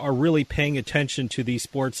books are really paying attention to these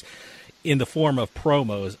sports in the form of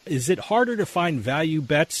promos, is it harder to find value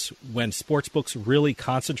bets when sports books really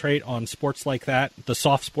concentrate on sports like that, the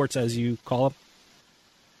soft sports as you call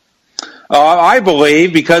them? I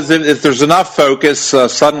believe because if there's enough focus,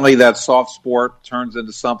 suddenly that soft sport turns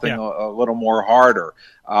into something a little more harder.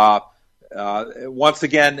 Once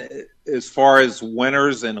again, as far as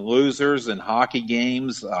winners and losers in hockey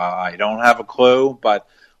games, I don't have a clue, but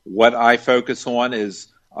what I focus on is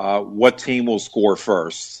what team will score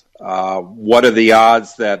first. What are the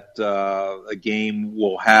odds that a game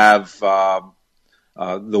will have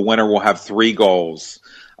the winner will have 3 goals?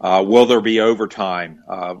 Will there be overtime?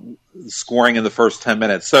 Scoring in the first 10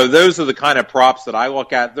 minutes. So those are the kind of props that I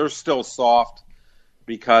look at. They're still soft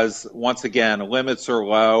because, once again, limits are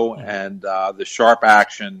low and the sharp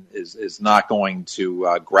action is not going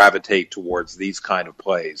to gravitate towards these kind of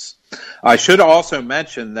plays. I should also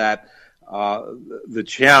mention that the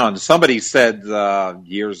challenge, somebody said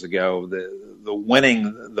years ago, the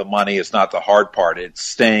winning the money is not the hard part. It's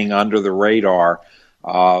staying under the radar. A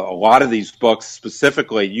lot of these books,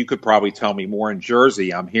 specifically, you could probably tell me more in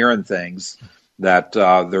Jersey. I'm hearing things that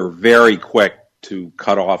they're very quick to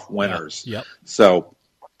cut off winners. Yep. So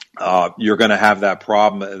you're going to have that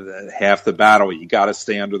problem. Half the battle, you got to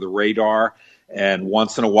stay under the radar. And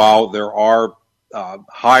once in a while, there are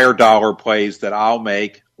higher dollar plays that I'll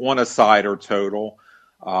make on a side or total,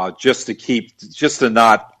 just to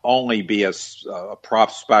not only be a prop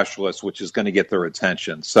specialist, which is going to get their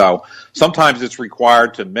attention. So sometimes it's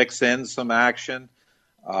required to mix in some action,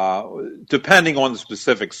 depending on the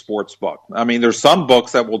specific sports book. I mean, there's some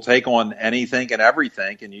books that will take on anything and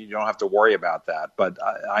everything, and you don't have to worry about that. But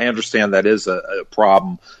I understand that is a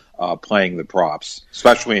problem playing the props,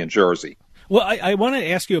 especially in Jersey. Well, I want to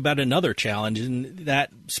ask you about another challenge, in that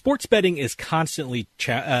sports betting is constantly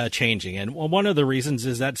changing. And one of the reasons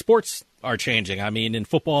is that sports are changing. I mean, in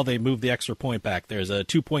football, they moved the extra point back. There's a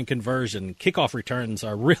 2-point conversion. Kickoff returns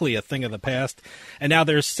are really a thing of the past. And now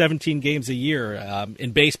there's 17 games a year.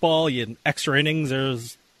 In baseball, in extra innings,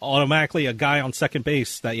 there's automatically a guy on second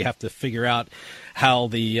base that you have to figure out how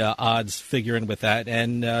the odds figure in with that.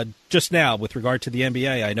 And just now, with regard to the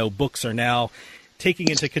NBA, I know books are now taking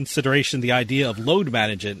into consideration the idea of load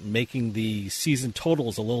management, making the season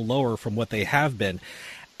totals a little lower from what they have been.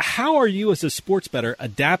 How are you as a sports bettor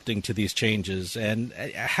adapting to these changes, and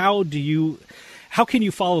how can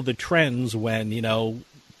you follow the trends when,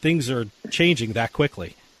 things are changing that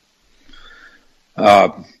quickly?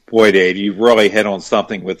 Boy, Dave, you really hit on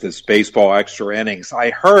something with this baseball extra innings.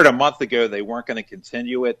 I heard a month ago they weren't going to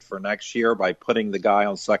continue it for next year by putting the guy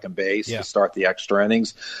on second base to start the extra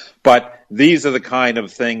innings. But these are the kind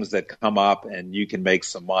of things that come up and you can make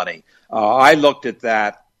some money. I looked at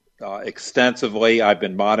that extensively. I've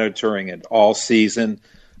been monitoring it all season.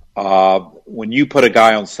 when you put a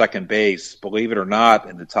guy on second base, believe it or not,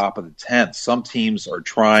 in the top of the 10th, some teams are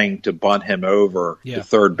trying to bunt him over to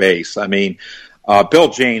third base. I mean, Bill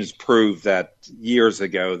James proved that years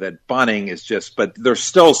ago that bunting is just, but there's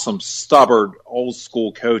still some stubborn old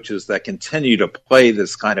school coaches that continue to play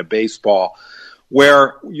this kind of baseball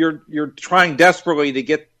where you're trying desperately to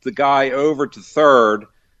get the guy over to third,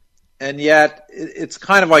 and yet it's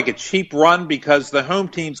kind of like a cheap run because the home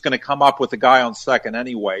team's going to come up with a guy on second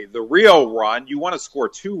anyway. The real run, you want to score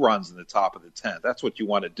 2 runs in the top of the 10th. That's what you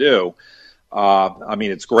want to do. I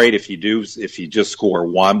mean, it's great if you just score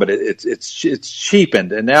 1, but it's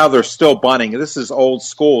cheapened, and now they're still bunting. This is old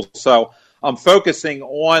school, so I'm focusing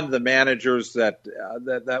on the managers that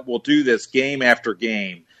will do this game after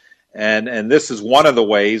game, and this is one of the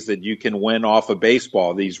ways that you can win off of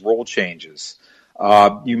baseball. These rule changes.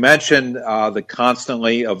 You mentioned the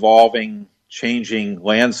constantly evolving, changing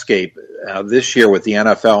landscape this year with the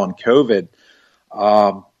NFL and COVID.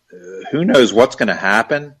 Who knows what's going to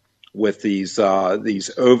happen with these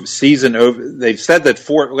season over? They've said that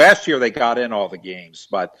last year they got in all the games,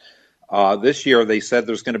 but this year they said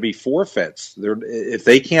there's going to be forfeits. If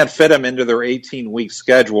they can't fit them into their 18-week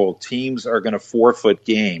schedule, teams are going to forfeit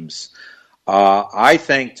games. I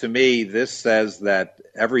think, to me, this says that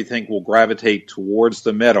everything will gravitate towards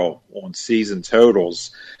the middle on season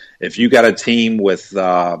totals. If you got a team with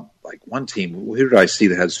like one team, who did I see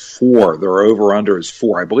that has 4? Their over-under is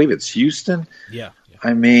 4. I believe it's Houston. Yeah.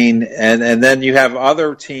 I mean, and then you have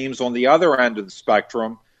other teams on the other end of the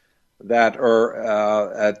spectrum that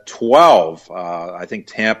are at 12. I think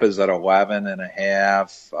Tampa's at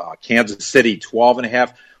 11.5. Kansas City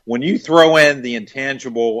 12.5. When you throw in the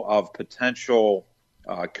intangible of potential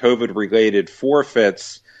COVID-related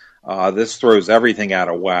forfeits, this throws everything out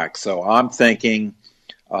of whack. So I'm thinking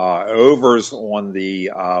overs on the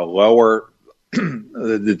lower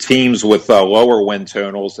the teams with lower win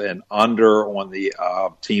totals and under on the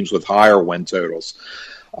teams with higher win totals.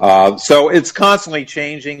 So it's constantly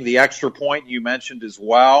changing. The extra point you mentioned as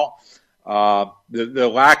well.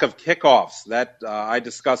 The lack of kickoffs, that I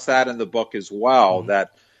discussed that in the book as well,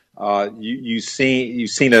 that you've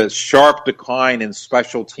seen a sharp decline in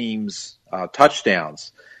special teams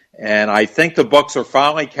touchdowns. And I think the books are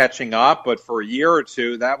finally catching up, but for a year or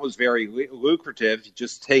two, that was very lucrative. You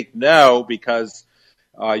just take no because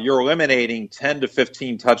you're eliminating 10 to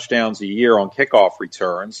 15 touchdowns a year on kickoff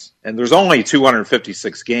returns, and there's only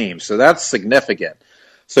 256 games, so that's significant.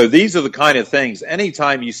 So these are the kind of things,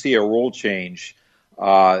 anytime you see a rule change,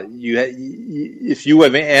 if you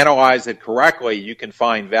have analyzed it correctly, you can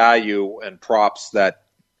find value and props that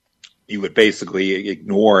you would basically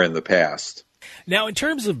ignore in the past. Now, in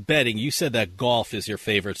terms of betting, you said that golf is your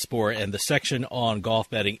favorite sport, and the section on golf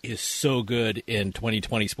betting is so good in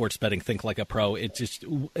 2020 Sports Betting Think Like a Pro. It's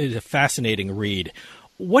a fascinating read.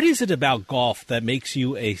 What is it about golf that makes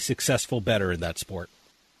you a successful bettor in that sport?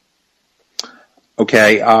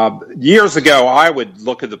 Okay. Years ago, I would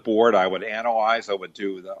look at the board, I would analyze, I would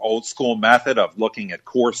do the old school method of looking at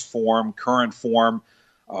course form, current form.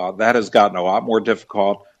 That has gotten a lot more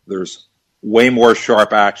difficult. There's way more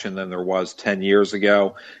sharp action than there was 10 years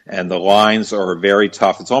ago, and the lines are very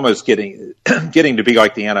tough. It's almost getting to be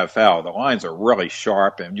like the NFL. The lines are really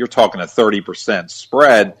sharp, and you're talking a 30%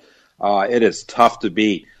 spread. It is tough to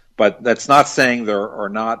beat, but that's not saying there are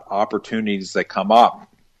not opportunities that come up.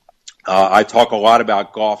 I talk a lot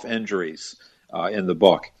about golf injuries in the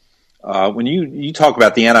book. When you talk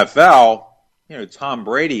about the NFL, Tom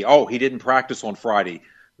Brady, he didn't practice on Friday.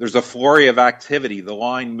 There's a flurry of activity. The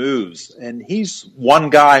line moves, and he's one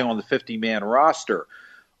guy on the 50-man roster.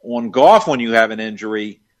 On golf, when you have an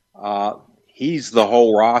injury, he's the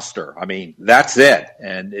whole roster. I mean, that's it.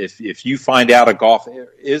 And if you find out a golf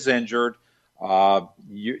is injured,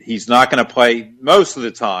 he's not going to play most of the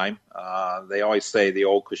time. They always say the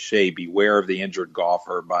old cliche, beware of the injured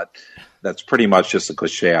golfer, but that's pretty much just a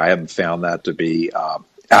cliche. I haven't found that to be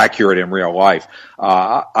accurate in real life.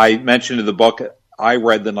 I mentioned in the book, I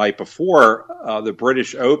read the night before the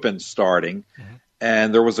British Open starting,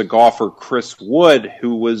 and there was a golfer, Chris Wood,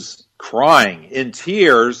 who was crying in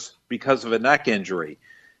tears because of a neck injury.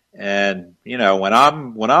 And when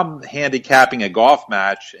I'm handicapping a golf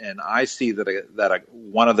match and I see that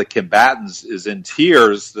one of the combatants is in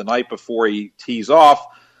tears the night before he tees off,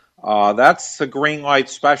 that's a green light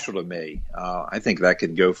special to me. I think that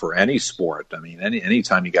can go for any sport. I mean,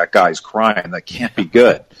 anytime you got guys crying, that can't be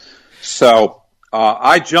good. So.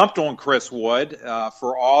 I jumped on Chris Wood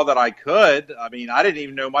for all that I could. I mean, I didn't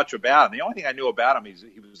even know much about him. The only thing I knew about him is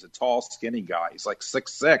he was a tall, skinny guy. He's like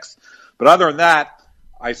 6'6". But other than that,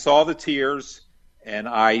 I saw the tears, and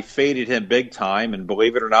I faded him big time. And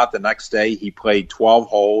believe it or not, the next day he played 12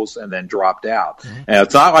 holes and then dropped out. Mm-hmm. And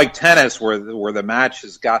it's not like tennis where the match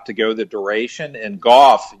has got to go the duration. In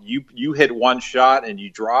golf, you hit one shot and you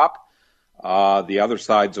drop, the other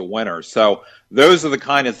side's a winner. So those are the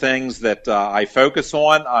kind of things that I focus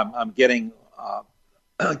on. I'm getting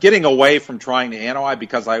away from trying to analyze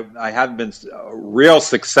because I haven't been real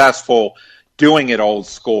successful doing it old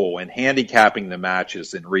school and handicapping the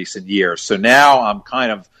matches in recent years. So now I'm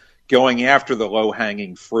kind of going after the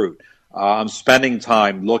low-hanging fruit. I'm spending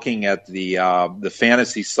time looking at the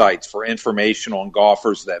fantasy sites for information on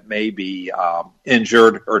golfers that may be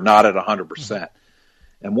injured or not at 100%.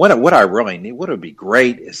 And what I really need, what would be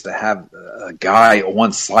great is to have a guy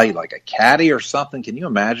on site, like a caddy or something. Can you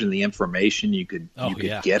imagine the information you could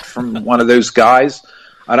get from one of those guys?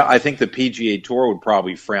 I think the PGA Tour would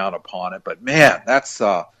probably frown upon it, but man, that's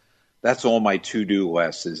on my to-do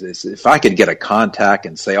list. Is if I could get a contact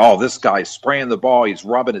and say, "Oh, this guy's spraying the ball, he's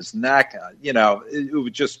rubbing his neck," it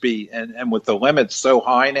would just be. And with the limits so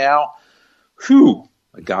high now, a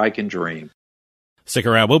guy can dream. Stick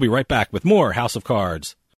around. We'll be right back with more House of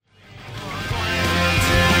Cards.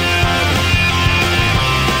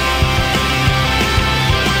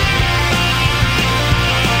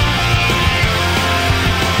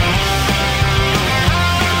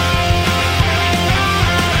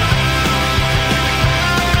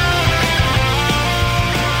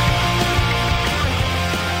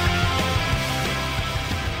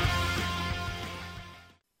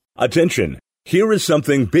 Attention! Here is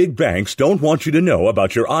something big banks don't want you to know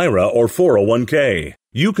about your IRA or 401k.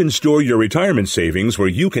 You can store your retirement savings where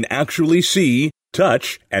you can actually see,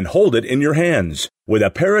 touch, and hold it in your hands with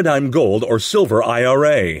a Paradigm Gold or Silver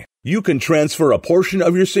IRA. You can transfer a portion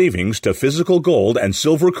of your savings to physical gold and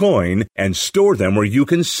silver coin and store them where you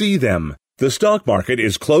can see them. The stock market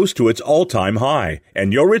is close to its all-time high,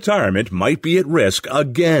 and your retirement might be at risk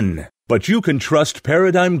again. But you can trust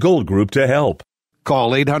Paradigm Gold Group to help.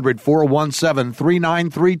 Call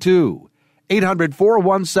 800-417-3932.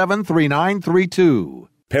 800-417-3932.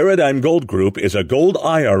 Paradigm Gold Group is a gold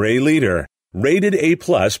IRA leader, rated A+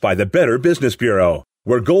 by the Better Business Bureau,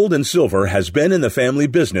 where gold and silver has been in the family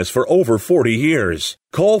business for over 40 years.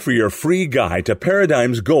 Call for your free guide to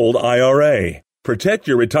Paradigm's Gold IRA. Protect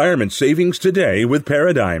your retirement savings today with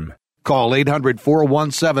Paradigm. Call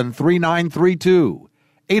 800-417-3932.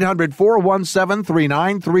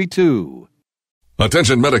 800-417-3932.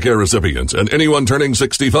 Attention Medicare recipients and anyone turning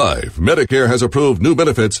 65. Medicare has approved new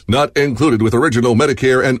benefits not included with original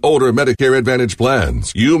Medicare and older Medicare Advantage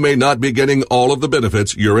plans. You may not be getting all of the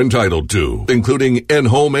benefits you're entitled to, including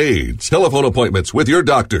in-home aids, telephone appointments with your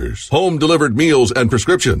doctors, home-delivered meals and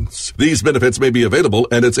prescriptions. These benefits may be available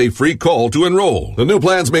and it's a free call to enroll. The new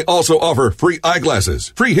plans may also offer free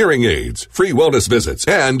eyeglasses, free hearing aids, free wellness visits,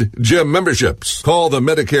 and gym memberships. Call the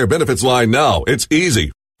Medicare benefits line now. It's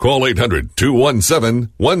easy. Call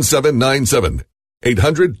 800-217-1797.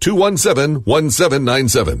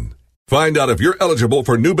 800-217-1797. Find out if you're eligible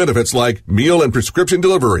for new benefits like meal and prescription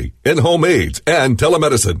delivery, in-home aids, and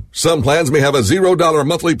telemedicine. Some plans may have a $0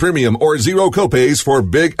 monthly premium or zero copays for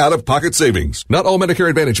big out-of-pocket savings. Not all Medicare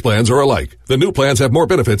Advantage plans are alike. The new plans have more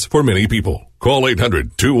benefits for many people. Call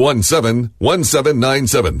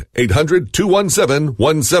 800-217-1797.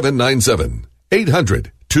 800-217-1797.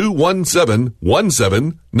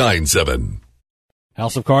 800-217-1797.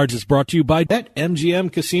 House of Cards is brought to you by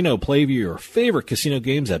BetMGM Casino. Play your favorite casino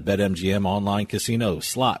games at BetMGM Online Casino.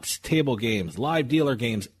 Slots, table games, live dealer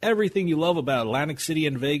games, everything you love about Atlantic City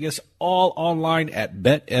and Vegas, all online at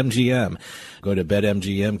BetMGM. Go to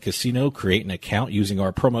BetMGM Casino, create an account using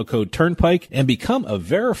our promo code Turnpike, and become a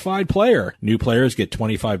verified player. New players get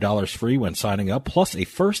 $25 free when signing up, plus a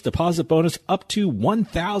first deposit bonus up to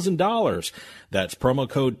 $1,000. That's promo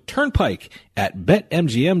code Turnpike at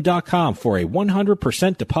BetMGM.com for a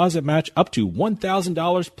 100% deposit match up to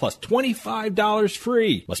 $1,000 plus $25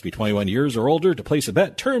 free. Must be 21 years or older to place a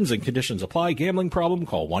bet. Terms and conditions apply. Gambling problem?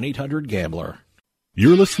 Call 1-800-GAMBLER.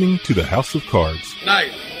 You're listening to the House of Cards.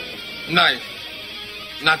 Knife.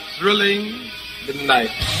 Not thrilling, but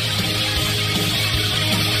knife.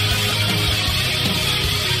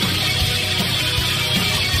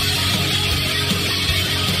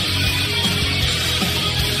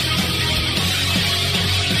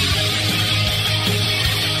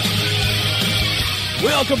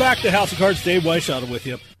 Welcome back to House of Cards. Dave Weishaupt with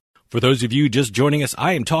you. For those of you just joining us,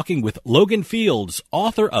 I am talking with Logan Fields,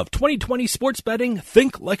 author of 2020 Sports Betting,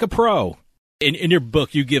 Think Like a Pro. In your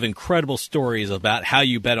book, you give incredible stories about how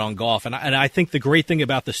you bet on golf. And I think the great thing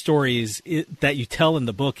about the stories that you tell in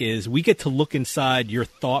the book is we get to look inside your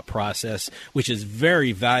thought process, which is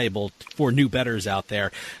very valuable for new bettors out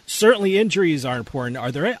there. Certainly injuries are important.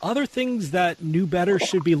 Are there other things that new bettors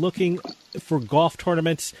should be looking for golf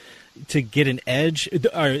tournaments to get an edge?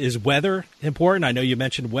 Or is weather important? I know you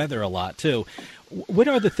mentioned weather a lot, too. What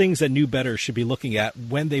are the things that new bettors should be looking at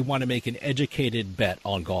when they want to make an educated bet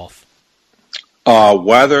on golf?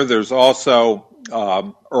 Weather. There's also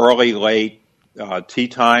early, late tee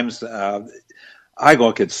times. I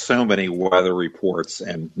look at so many weather reports,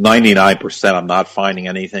 and 99% I'm not finding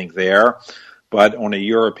anything there. But on a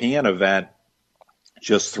European event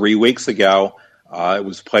just 3 weeks ago, it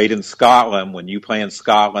was played in Scotland. When you play in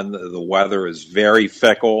Scotland, the weather is very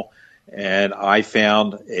fickle, and I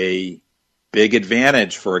found a big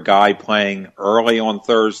advantage for a guy playing early on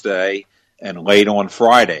Thursday and late on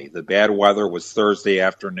Friday. The bad weather was Thursday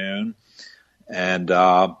afternoon, and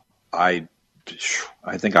I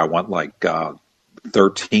think I went like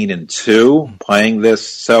 13-2 playing this.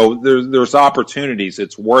 So there's opportunities.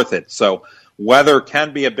 It's worth it. So weather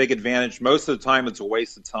can be a big advantage. Most of the time, it's a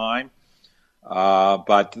waste of time,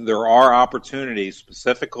 but there are opportunities,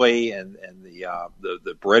 specifically in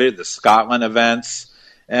the Scotland events,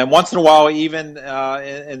 and once in a while, even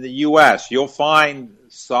in the U.S., you'll find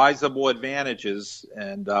sizable advantages,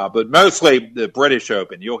 but mostly the British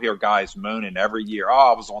Open. You'll hear guys moaning every year,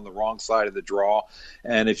 I was on the wrong side of the draw.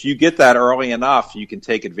 And if you get that early enough, you can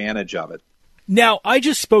take advantage of it. Now, I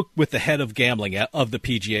just spoke with the head of gambling of the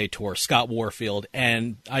PGA Tour, Scott Warfield,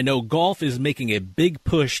 and I know golf is making a big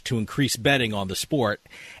push to increase betting on the sport.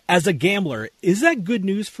 As a gambler, is that good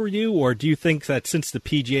news for you, or do you think that since the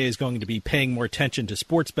PGA is going to be paying more attention to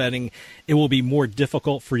sports betting, it will be more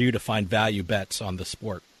difficult for you to find value bets on the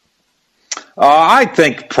sport? I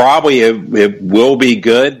think probably it will be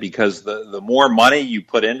good, because the more money you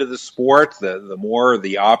put into the sport, the more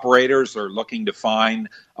the operators are looking to find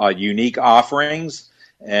unique offerings,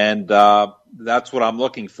 and that's what I'm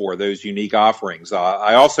looking for, those unique offerings.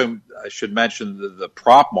 I should mention the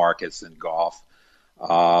prop markets in golf.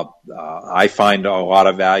 I find a lot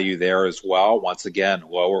of value there as well. Once again,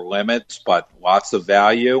 lower limits, but lots of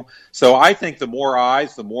value. So I think the more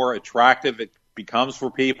eyes, the more attractive it becomes for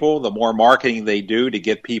people, the more marketing they do to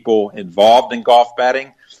get people involved in golf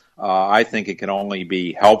betting. I think it can only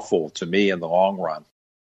be helpful to me in the long run.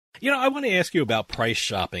 I want to ask you about price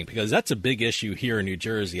shopping, because that's a big issue here in New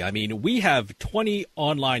Jersey. I mean, we have 20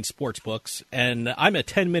 online sports books, and I'm a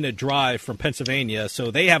 10-minute drive from Pennsylvania, so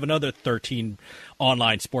they have another 13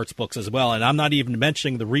 online sports books as well, and I'm not even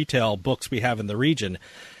mentioning the retail books we have in the region.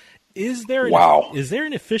 Is there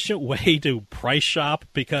an efficient way to price shop?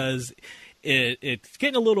 Because it's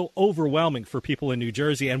getting a little overwhelming for people in New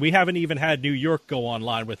Jersey, and we haven't even had New York go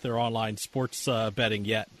online with their online sports betting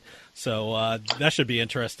yet. So that should be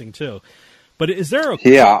interesting too. But is there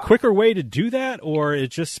a quicker way to do that, or you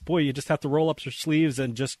just have to roll up your sleeves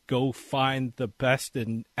and just go find the best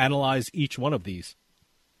and analyze each one of these?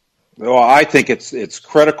 Well, I think it's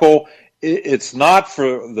critical. It's not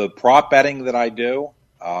for the prop betting that I do,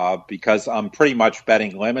 because I'm pretty much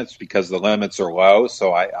betting limits because the limits are low.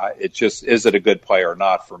 So it just, is it a good play or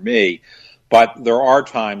not for me? But there are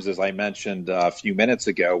times, as I mentioned a few minutes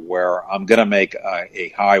ago, where I'm going to make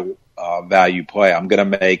a high value play. I'm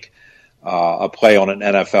going to make a play on an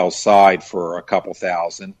NFL side for a couple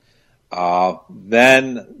thousand.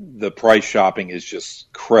 Then the price shopping is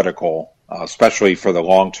just critical, especially for the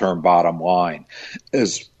long-term bottom line.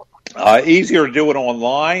 It's easier to do it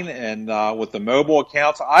online and with the mobile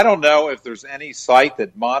accounts. I don't know if there's any site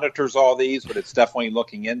that monitors all these, but it's definitely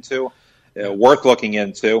worth looking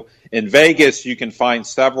into. In Vegas, you can find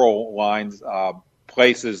several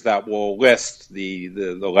places that will list the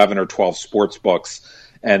 11 or 12 sports books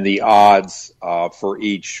and the odds for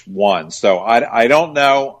each one. So I don't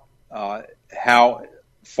know how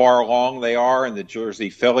far along they are in the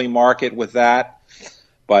Jersey-Philly market with that,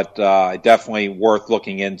 but definitely worth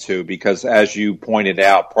looking into, because as you pointed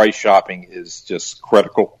out, price shopping is just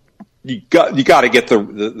critical. You got to get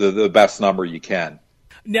the best number you can.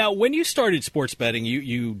 Now, when you started sports betting,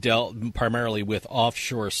 you dealt primarily with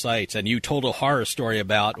offshore sites, and you told a horror story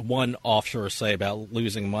about one offshore site about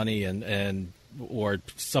losing money or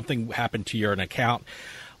something happened to your account.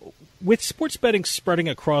 With sports betting spreading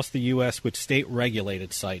across the U.S. with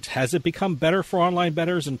state-regulated sites, has it become better for online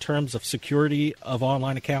bettors in terms of security of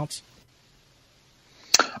online accounts?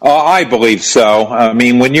 I believe so. I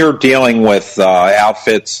mean, when you're dealing with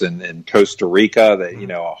outfits in Costa Rica,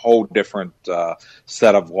 a whole different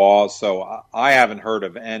set of laws. So I haven't heard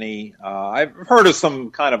of any. I've heard of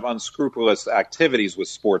some kind of unscrupulous activities with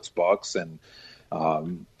sports books and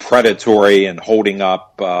predatory and holding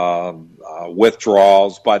up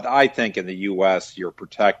withdrawals. But I think in the U.S. you're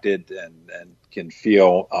protected and can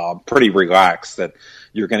feel pretty relaxed that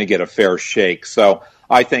you're going to get a fair shake. So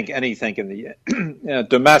I think anything in the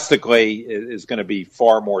domestically is going to be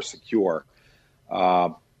far more secure.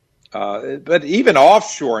 But even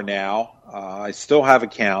offshore now, I still have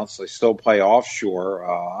accounts. I still play offshore.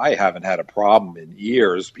 I haven't had a problem in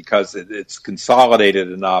years because it's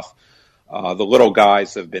consolidated enough. The little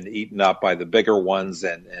guys have been eaten up by the bigger ones,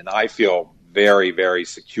 and I feel very, very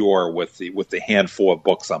secure with the handful of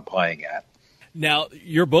books I'm playing at. Now,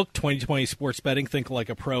 your book, 2020 Sports Betting, Think Like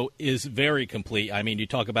a Pro, is very complete. I mean, you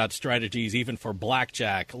talk about strategies even for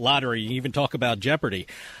blackjack, lottery, you even talk about Jeopardy.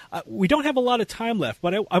 We don't have a lot of time left,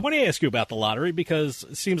 but I want to ask you about the lottery because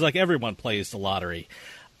it seems like everyone plays the lottery.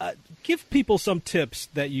 Give people some tips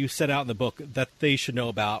that you set out in the book that they should know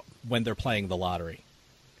about when they're playing the lottery.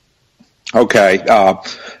 Okay.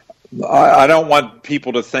 I don't want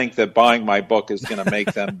people to think that buying my book is going to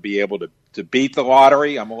make them be able to beat the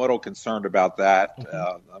lottery. I'm a little concerned about that.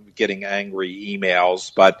 I'm getting angry emails.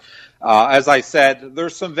 But as I said,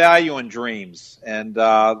 there's some value in dreams, and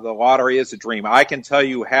the lottery is a dream. I can tell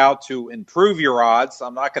you how to improve your odds.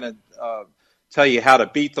 I'm not going to tell you how to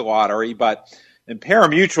beat the lottery, but in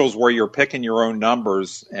pari-mutuels where you're picking your own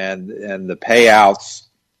numbers and the payouts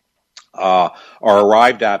are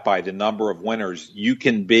arrived at by the number of winners, you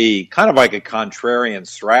can be kind of like a contrarian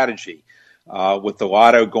strategy. With the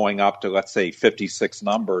lotto going up to, let's say, 56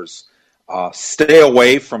 numbers, stay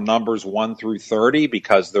away from numbers 1 through 30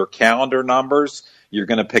 because they're calendar numbers. You're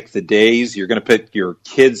going to pick the days. You're going to pick your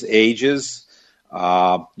kids' ages.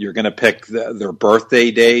 You're going to pick their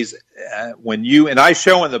birthday days. And I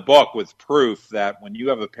show in the book with proof that when you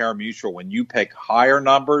have a pari-mutuel, when you pick higher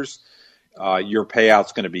numbers, your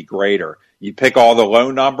payout's going to be greater. You pick all the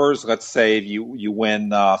low numbers. Let's say you win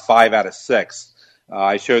 5 out of 6.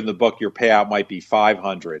 I showed in the book your payout might be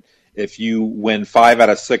 $500. If you win 5 out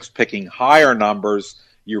of 6 picking higher numbers,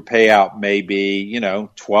 your payout may be,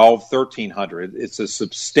 $1,200, $1,300. It's a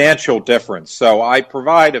substantial difference. So I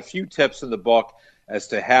provide a few tips in the book as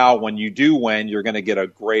to how, when you do win, you're going to get a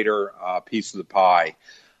greater piece of the pie.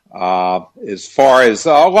 As far as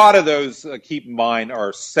a lot of those, keep in mind,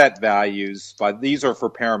 are set values, but these are for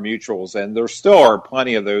pari-mutuels, and there still are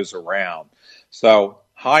plenty of those around. So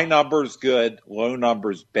high numbers, good. Low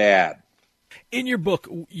numbers, bad. In your book,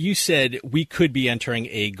 you said we could be entering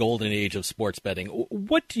a golden age of sports betting.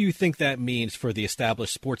 What do you think that means for the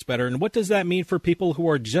established sports bettor, and what does that mean for people who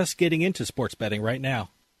are just getting into sports betting right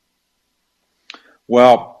now?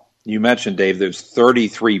 Well, you mentioned, Dave, there's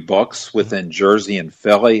 33 books within Jersey and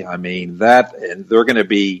Philly. I mean, and they're going to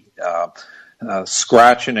be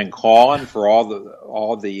scratching and clawing for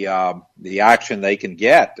all the action they can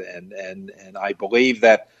get, and I believe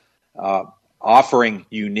that offering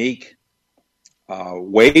unique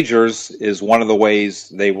wagers is one of the ways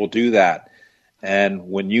they will do that. And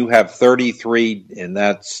when you have 33 in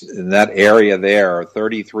that area there,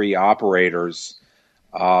 33 operators,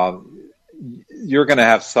 you're going to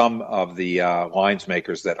have some of the lines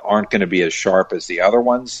makers that aren't going to be as sharp as the other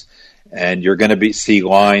ones, and you're going to see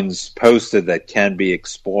lines posted that can be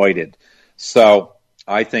exploited. So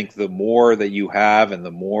I think the more that you have, and the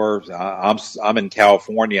more I'm in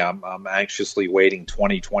California, I'm anxiously waiting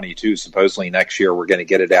 2022. Supposedly next year we're going to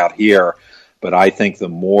get it out here, but I think the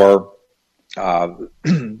more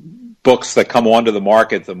books that come onto the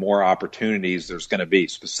market, the more opportunities there's going to be.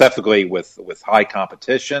 Specifically with high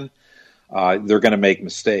competition, they're going to make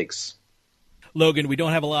mistakes. Logan, we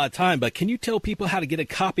don't have a lot of time, but can you tell people how to get a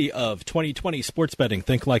copy of 2020 Sports Betting,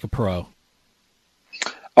 Think Like a Pro?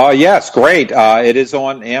 Yes, great. It is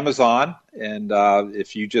on Amazon, and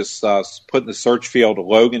if you just put in the search field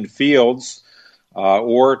Logan Fields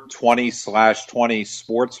or 20/20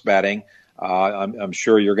 Sports Betting, I'm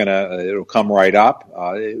sure it'll come right up.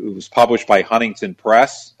 It was published by Huntington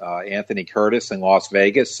Press, Anthony Curtis in Las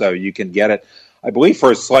Vegas, so you can get it, I believe, for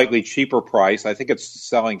a slightly cheaper price. I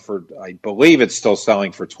believe it's still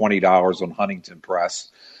selling for $20 on Huntington Press.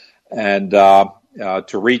 And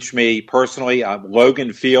to reach me personally, I'm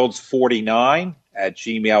LoganFields49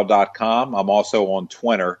 @gmail.com. I'm also on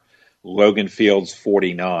Twitter,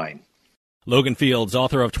 LoganFields49. Logan Fields,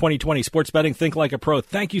 author of 2020 Sports Betting Think Like a Pro,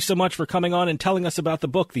 thank you so much for coming on and telling us about the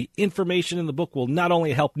book. The information in the book will not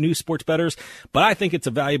only help new sports bettors, but I think it's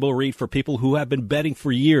a valuable read for people who have been betting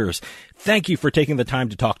for years. Thank you for taking the time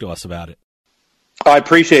to talk to us about it. I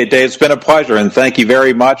appreciate it, Dave. It's been a pleasure, and thank you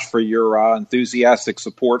very much for your enthusiastic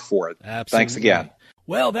support for it. Absolutely. Thanks again.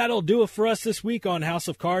 Well, that'll do it for us this week on House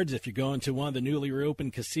of Cards. If you're going to one of the newly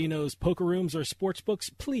reopened casinos, poker rooms, or sports books,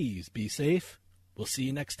 please be safe. We'll see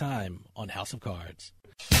you next time on House of Cards.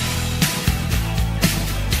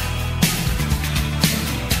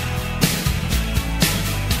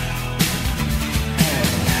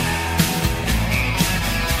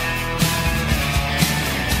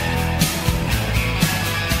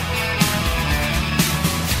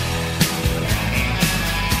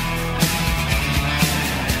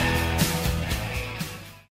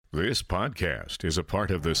 This podcast is a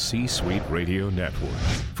part of the C-Suite Radio Network.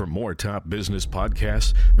 For more top business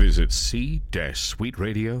podcasts, visit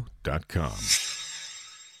c-suiteradio.com.